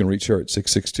 You can reach her at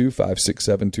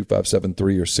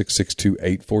 662-567-2573 or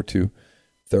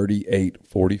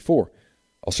 662-842-3844.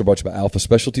 Also brought to you by Alpha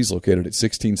Specialties, located at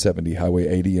 1670 Highway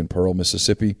 80 in Pearl,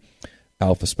 Mississippi.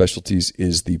 Alpha Specialties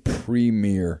is the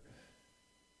premier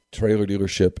trailer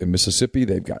dealership in Mississippi.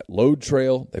 They've got Load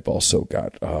Trail. They've also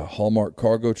got Hallmark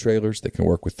cargo trailers. They can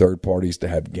work with third parties to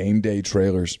have game day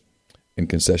trailers and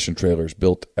concession trailers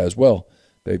built as well.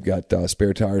 They've got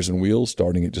spare tires and wheels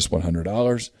starting at just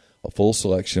 $100. A full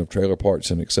selection of trailer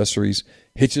parts and accessories,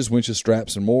 hitches, winches,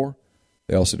 straps, and more.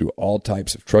 They also do all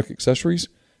types of truck accessories,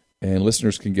 and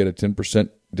listeners can get a 10%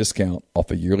 discount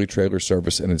off a yearly trailer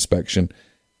service and inspection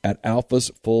at Alpha's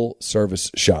Full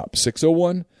Service Shop,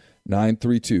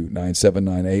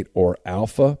 601-932-9798 or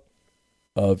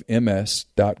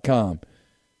alphaofms.com.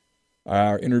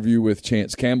 Our interview with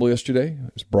Chance Campbell yesterday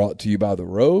was brought to you by The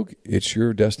Rogue. It's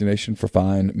your destination for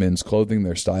fine men's clothing.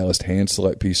 Their stylist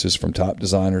hand-select pieces from top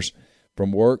designers.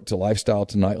 From work to lifestyle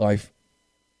to nightlife,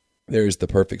 there is the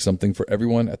perfect something for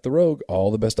everyone at The Rogue.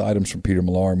 All the best items from Peter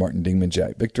Millar, Martin Dingman,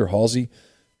 Jack Victor, Halsey,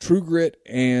 True Grit,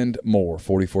 and more.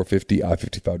 4450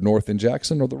 I-55 North in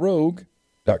Jackson or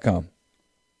therogue.com.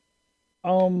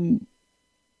 Looking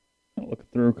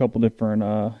through a couple different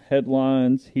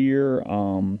headlines here.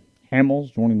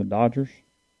 Hamels joining the Dodgers.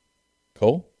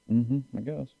 Cool. I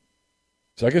guess.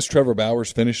 So I guess Trevor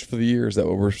Bauer's finished for the year. Is that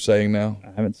what we're saying now?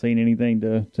 I haven't seen anything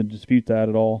to dispute that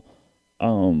at all.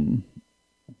 The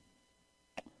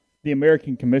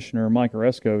American commissioner, Mike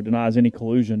Oresco, denies any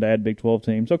collusion to add Big 12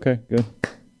 teams. Okay, good.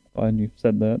 Glad you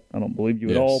said that. I don't believe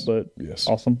you at all, but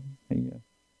awesome.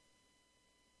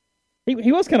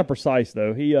 He was kind of precise,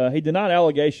 though. He denied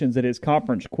allegations that his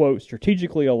conference, quote,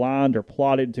 strategically aligned or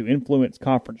plotted to influence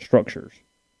conference structures.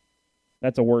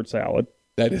 That's a word salad.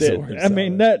 That is a word salad. I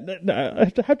mean,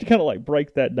 I have to kind of like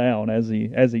break that down as he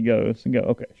goes and go,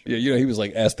 okay. Sure. Yeah, he was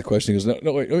like, asked the question. He goes,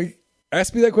 no, wait,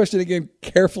 ask me that question again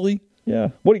carefully. Yeah.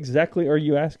 What exactly are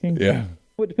you asking? Yeah.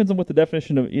 Well, it depends on what the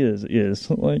definition of is.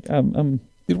 Like,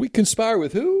 Did we conspire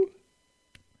with who?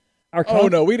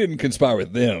 No, we didn't conspire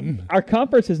with them. Our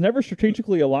conference has never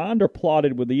strategically aligned or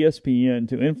plotted with ESPN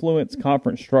to influence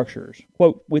conference structures.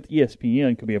 Quote, with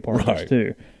ESPN could be a part of this,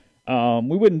 too.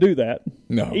 We wouldn't do that.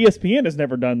 No. ESPN has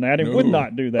never done that and would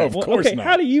not do that. Of course not.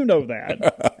 How do you know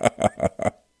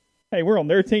that? Hey, we're on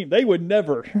their team. They would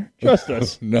never trust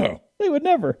us. No. They would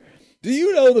never. Do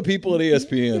you know the people at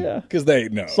ESPN? Yeah. Because they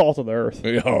know. Salt of the earth.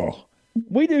 Oh.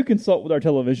 We do consult with our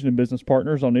television and business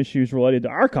partners on issues related to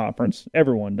our conference.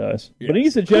 Everyone does. Yes, but any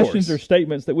suggestions of or course.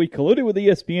 statements that we colluded with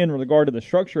ESPN in regard to the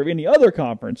structure of any other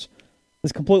conference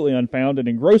is completely unfounded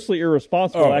and grossly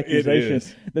irresponsible Oh, it accusations.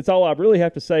 is. That's all I really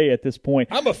have to say at this point.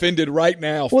 I'm offended right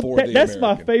now Well, for the that's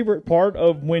my American. favorite part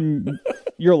of when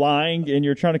you're lying and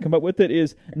you're trying to come up with it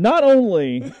is not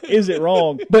only is it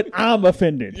wrong, but I'm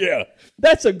offended. Yeah.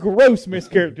 That's a gross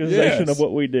mischaracterization Yes. of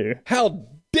what we do. How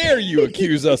dare you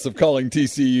accuse us of calling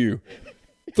TCU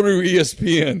through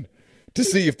ESPN to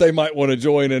see if they might want to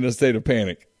join in a state of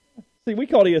panic? See, we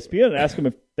called ESPN and asked them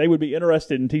if they would be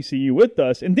interested in TCU with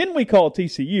us, and then we called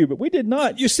TCU, but we did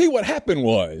not. You see, what happened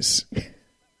was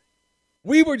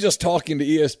we were just talking to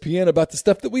ESPN about the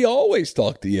stuff that we always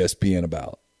talk to ESPN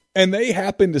about. And they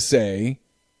happened to say,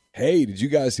 hey, did you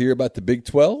guys hear about the Big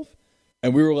 12?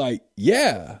 And we were like,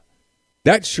 yeah,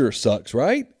 that sure sucks,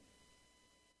 right?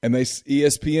 And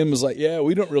ESPN was like, yeah,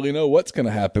 we don't really know what's going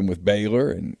to happen with Baylor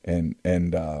and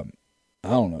I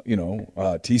don't know,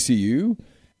 TCU.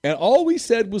 And all we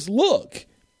said was, look,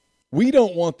 we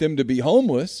don't want them to be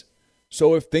homeless.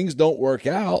 So if things don't work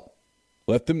out,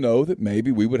 let them know that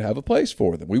maybe we would have a place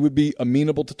for them. We would be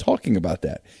amenable to talking about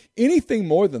that. Anything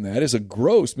more than that is a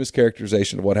gross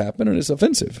mischaracterization of what happened and is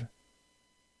offensive.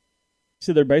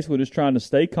 So they're basically just trying to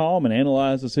stay calm and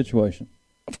analyze the situation.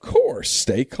 Of course,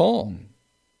 stay calm.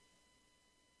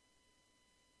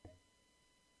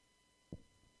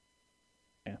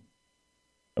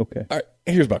 Okay. All right,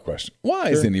 here's my question. Why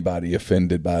is anybody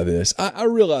offended by this? I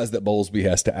realize that Bowlesby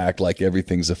has to act like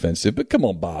everything's offensive, but come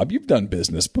on, Bob, you've done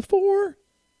business before.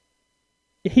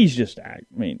 He's just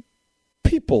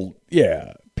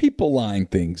People line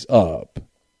things up.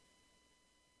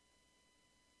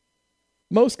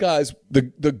 Most guys, the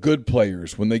good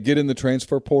players, when they get in the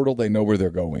transfer portal, they know where they're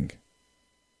going.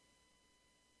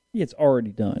 it's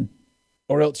already done.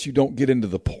 Or else you don't get into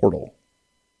the portal.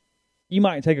 You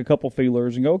might take a couple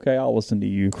feelers and go, okay, I'll listen to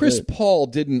you. Chris Paul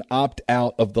didn't opt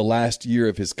out of the last year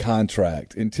of his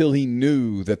contract until he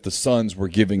knew that the Suns were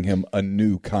giving him a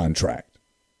new contract.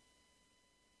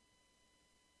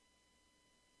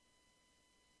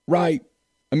 Right?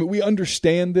 I mean, we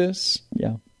understand this.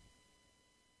 Yeah.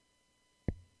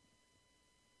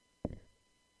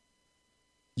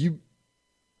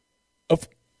 Of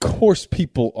course,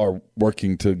 people are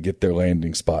working to get their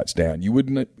landing spots down. You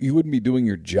wouldn't be doing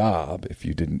your job if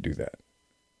you didn't do that.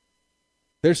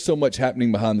 There's so much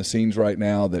happening behind the scenes right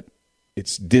now that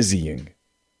it's dizzying.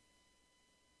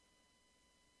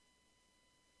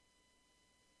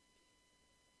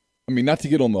 I mean, not to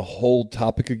get on the whole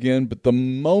topic again, but the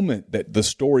moment that the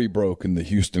story broke in the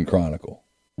Houston Chronicle,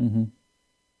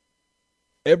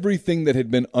 everything that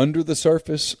had been under the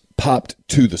surface popped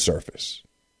to the surface.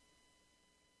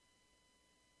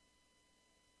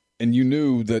 And you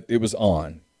knew that it was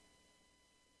on.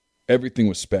 Everything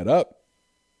was sped up.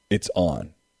 It's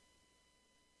on.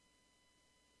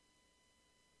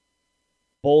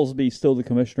 Bowlesby still the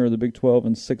commissioner of the Big 12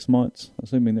 in 6 months,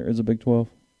 assuming there is a Big 12.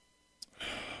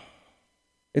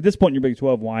 At this point in your Big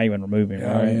 12, why even remove him?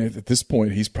 Yeah, right? I mean, at this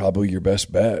point, he's probably your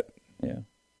best bet. Yeah.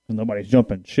 And nobody's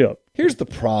jumping ship. Here's the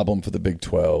problem for the Big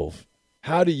 12.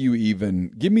 How do you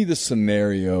even give me the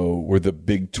scenario where the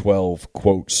Big 12,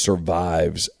 quote,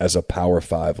 survives as a Power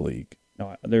 5 league?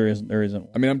 No, there isn't one.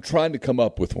 I mean, I'm trying to come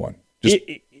up with one. Just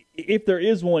If there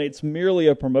is one, it's merely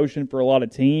a promotion for a lot of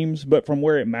teams, but from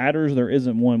where it matters, there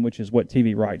isn't one, which is what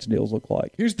TV rights deals look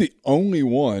like. here's the only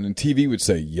one, and TV would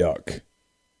say, yuck.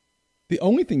 The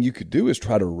only thing you could do is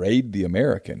try to raid the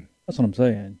American That's what I'm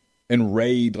saying. and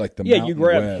raid like the Yeah, Mountain you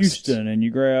grab West, Houston and you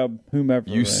grab whomever.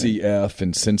 UCF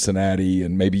and Cincinnati,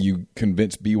 and maybe you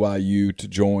convince BYU to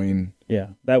join. Yeah,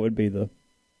 that would be the.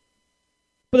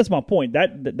 But that's my point.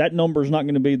 That number is not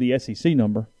going to be the SEC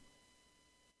number.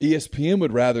 ESPN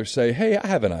would rather say, hey, I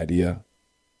have an idea.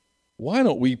 Why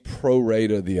don't we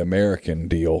prorate the American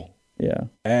deal, Yeah,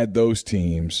 add those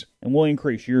teams, and we'll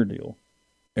increase your deal.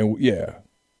 and Yeah,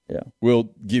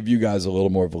 we'll give you guys a little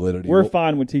more validity. we're We'll,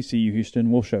 fine with TCU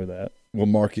Houston. We'll show that. we'll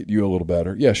market you a little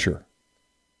better. Yeah, sure.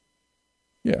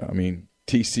 Yeah, I mean,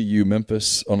 TCU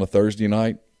Memphis on a Thursday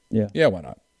night. Yeah, Yeah, why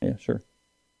not? yeah, sure.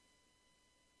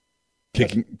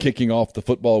 Kicking off the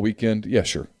football weekend. Yeah,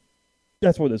 sure.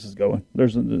 That's where this is going.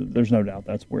 There's no doubt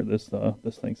that's where this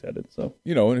thing's headed. So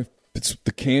You know, and if it's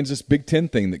the Kansas Big Ten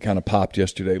thing that kind of popped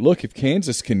yesterday. Look, if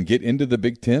Kansas can get into the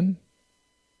Big Ten,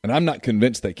 and I'm not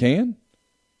convinced they can,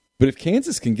 but if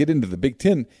Kansas can get into the Big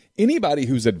Ten, anybody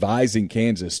who's advising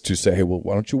Kansas to say, hey, well,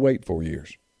 why don't you wait 4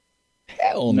 years?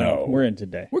 Hell no. we're in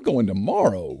today. We're going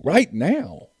tomorrow, right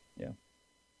now. Yeah,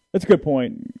 that's a good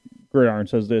point. Gridiron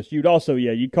says this. You'd also,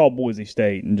 you'd call Boise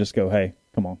State and just go, hey,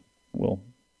 come on, we'll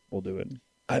do it.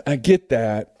 I get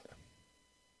that.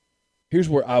 Here's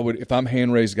where I would, if I'm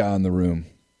hand-raised guy in the room.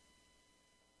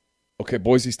 Okay,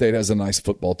 Boise State has a nice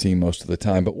football team most of the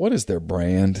time, but what is their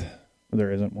brand?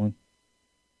 There isn't one.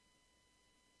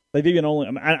 They've even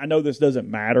only, I know this doesn't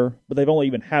matter, but they've only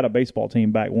even had a baseball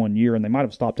team back 1 year, and they might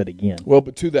have stopped it again. Well,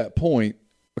 but to that point,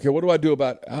 okay, what do I do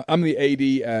about, I'm the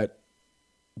AD at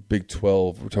Big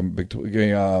 12, we're talking Big 12,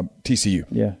 TCU.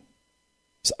 Yeah.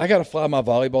 So I got to fly my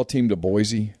volleyball team to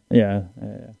Boise. Yeah.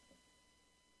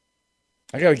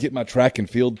 I got to get my track and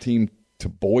field team to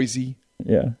Boise.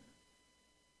 Yeah.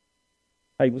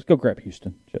 Hey, let's go grab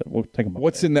Houston. We'll take them up.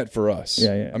 What's in that for us?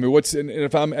 Yeah. I mean, what's in, and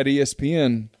if I'm at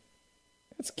ESPN,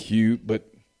 that's cute,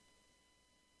 but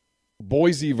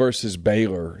Boise versus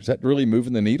Baylor, is that really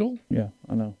moving the needle? Yeah,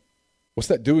 I know. What's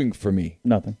that doing for me?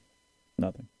 Nothing.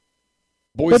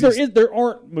 Boise, but there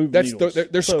aren't moving needles.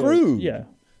 They're screwed. Yeah.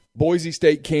 Boise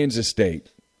State, Kansas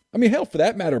State. I mean, hell, for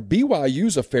that matter,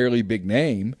 BYU's a fairly big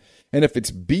name. And if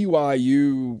it's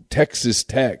BYU, Texas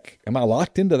Tech, am I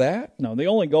locked into that? No, the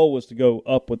only goal was to go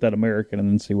up with that American and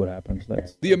then see what happens.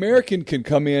 The American can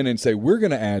come in and say, we're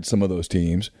going to add some of those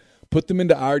teams, put them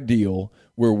into our deal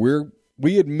where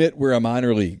we admit we're a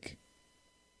minor league.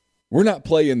 We're not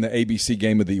playing the ABC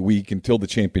game of the week until the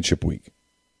championship week.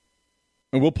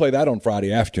 And we'll play that on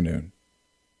Friday afternoon.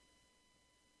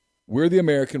 We're the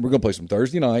American. We're going to play some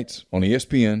Thursday nights on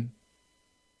ESPN.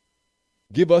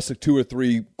 Give us 2 or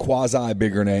 3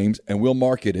 quasi-bigger names, and we'll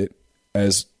market it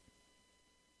as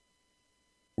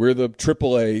we're the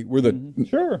AAA.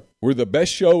 We're the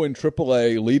best show in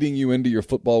AAA leading you into your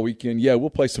football weekend. Yeah, we'll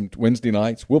play some Wednesday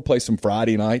nights. We'll play some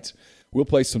Friday nights. We'll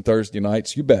play some Thursday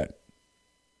nights. You bet.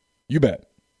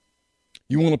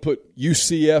 You want to put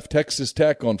UCF, Texas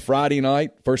Tech on Friday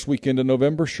night, first weekend of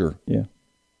November? Sure. Yeah.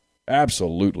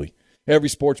 Absolutely. Every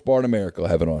sports bar in America will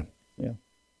have it on. Yeah.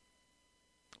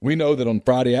 We know that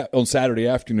on Saturday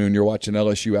afternoon you're watching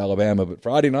LSU, Alabama, but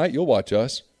Friday night you'll watch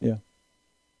us. Yeah.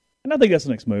 And I think that's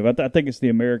the next move. I think it's the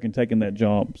American taking that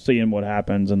jump, seeing what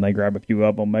happens, and they grab a few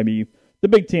of them. Maybe the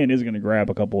Big Ten is going to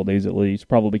grab a couple of these at least,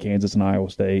 probably Kansas and Iowa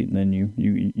State, and then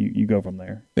you go from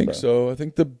there. I think so. I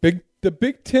think the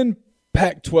Big Ten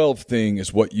Pac-12 thing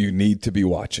is what you need to be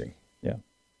watching. Yeah.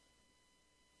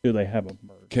 Do they have a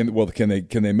merge?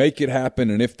 Can they make it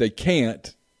happen? And if they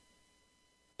can't,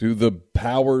 do the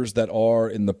powers that are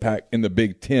in the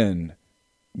Big Ten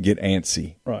get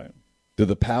antsy? Right. Do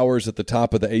the powers at the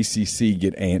top of the ACC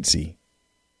get antsy?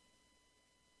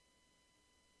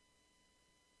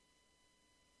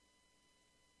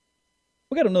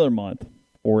 We got another month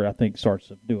before I think starts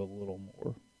to do a little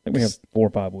more. I think we have 4 or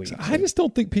 5 weeks. I just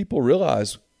don't think people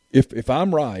realize if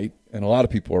I'm right, and a lot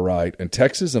of people are right, and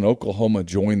Texas and Oklahoma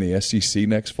join the SEC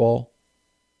next fall,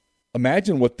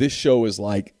 imagine what this show is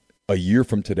like a year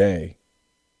from today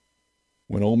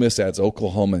when Ole Miss adds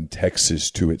Oklahoma and Texas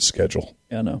to its schedule.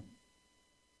 Yeah, I know.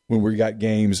 When we got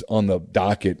games on the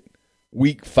docket,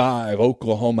 week 5,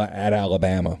 Oklahoma at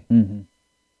Alabama. Mm-hmm.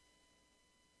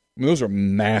 I mean, those are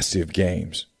massive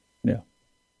games. Yeah.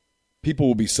 People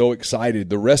will be so excited.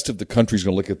 The rest of the country's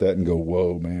going to look at that and go,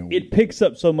 whoa, man. It picks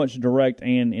up so much direct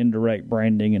and indirect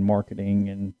branding and marketing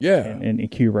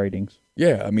and Q ratings.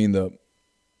 Yeah, I mean, the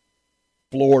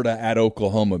Florida at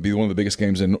Oklahoma be one of the biggest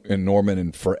games in Norman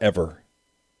in forever.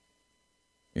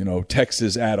 You know,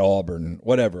 Texas at Auburn,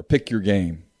 whatever. Pick your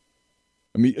game.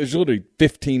 I mean, there's literally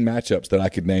 15 matchups that I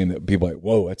could name that people are like,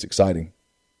 whoa, that's exciting.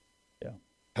 Yeah.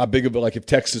 How big of it, like if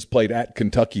Texas played at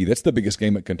Kentucky, that's the biggest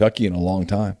game at Kentucky in a long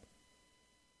time.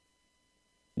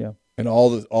 Yeah. And all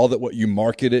that what you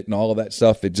market it and all of that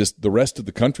stuff, it just, the rest of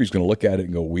the country's going to look at it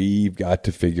and go, we've got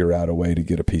to figure out a way to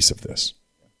get a piece of this.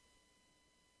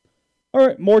 All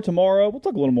right, more tomorrow. We'll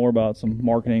talk a little more about some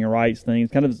marketing and rights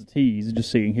things. Kind of as a tease, just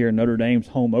seeing here, Notre Dame's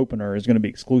home opener is going to be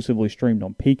exclusively streamed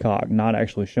on Peacock, not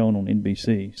actually shown on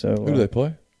NBC. So who do they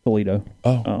play? Toledo.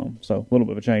 Oh. So a little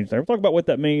bit of a change there. We'll talk about what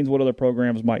that means, what other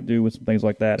programs might do with some things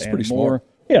like that. That's and pretty more. smart.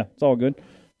 Yeah, it's all good.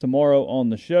 Tomorrow on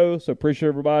the show. So appreciate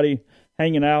everybody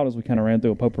hanging out as we kind of ran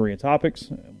through a potpourri of topics.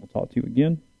 And we'll talk to you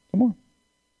again tomorrow.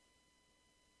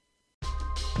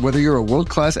 Whether you're a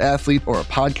world-class athlete or a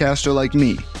podcaster like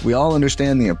me, we all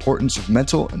understand the importance of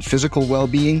mental and physical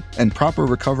well-being and proper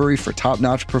recovery for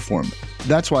top-notch performance.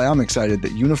 That's why I'm excited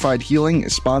that Unified Healing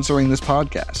is sponsoring this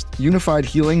podcast. Unified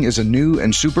Healing is a new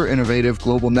and super innovative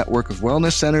global network of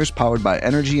wellness centers powered by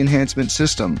Energy Enhancement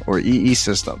System, or EE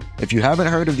System. If you haven't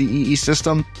heard of the EE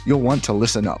System, you'll want to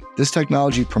listen up. This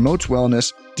technology promotes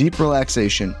wellness, deep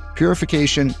relaxation,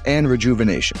 purification, and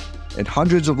rejuvenation. In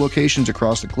hundreds of locations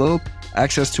across the globe,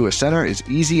 access to a center is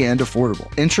easy and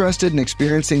affordable. Interested in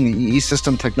experiencing the EE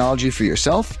System technology for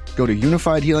yourself? Go to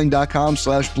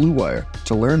unifiedhealing.com/bluewire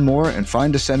to learn more and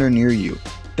find a center near you.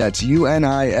 That's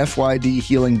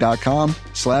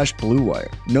unifydhealing.com/bluewire.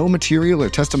 No material or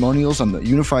testimonials on the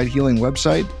Unified Healing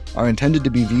website are intended to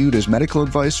be viewed as medical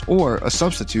advice or a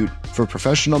substitute for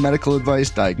professional medical advice,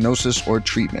 diagnosis, or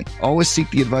treatment. Always seek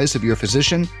the advice of your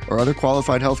physician or other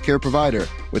qualified healthcare provider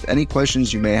with any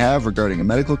questions you may have regarding a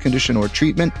medical condition or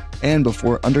treatment and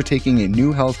before undertaking a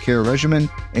new healthcare regimen,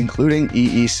 including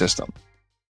EE System.